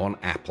on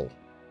Apple.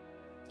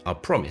 I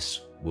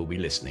promise we'll be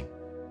listening.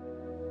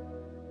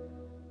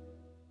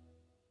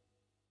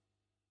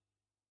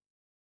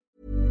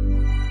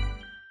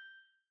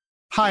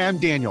 Hi, I'm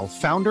Daniel,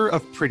 founder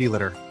of Pretty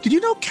Litter. Did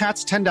you know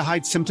cats tend to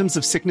hide symptoms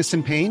of sickness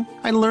and pain?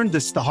 I learned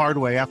this the hard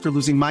way after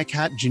losing my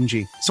cat,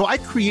 Gingy. So I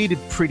created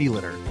Pretty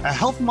Litter, a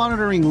health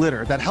monitoring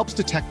litter that helps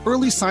detect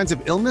early signs of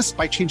illness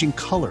by changing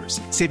colors,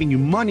 saving you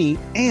money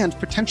and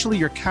potentially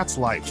your cat's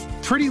life.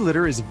 Pretty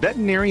Litter is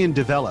veterinarian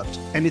developed,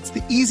 and it's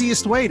the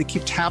easiest way to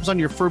keep tabs on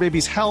your fur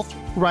baby's health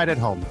right at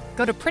home.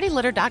 Go to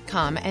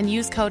prettylitter.com and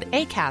use code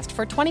ACAST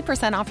for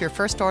 20% off your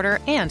first order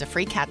and a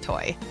free cat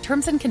toy.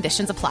 Terms and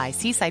conditions apply.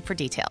 See site for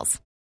details.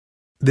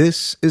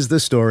 This is the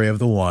story of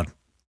the one.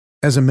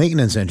 As a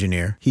maintenance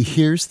engineer, he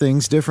hears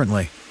things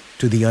differently.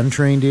 To the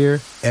untrained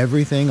ear,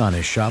 everything on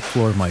his shop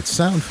floor might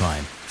sound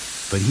fine,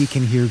 but he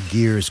can hear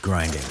gears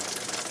grinding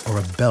or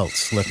a belt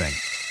slipping.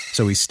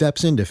 So he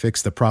steps in to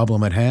fix the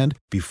problem at hand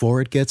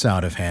before it gets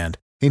out of hand.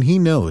 And he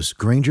knows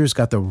Grainger's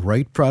got the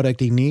right product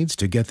he needs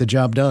to get the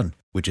job done,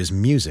 which is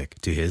music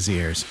to his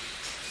ears.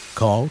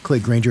 Call,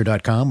 click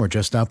Grainger.com, or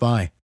just stop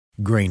by.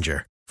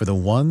 Grainger, for the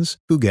ones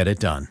who get it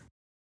done.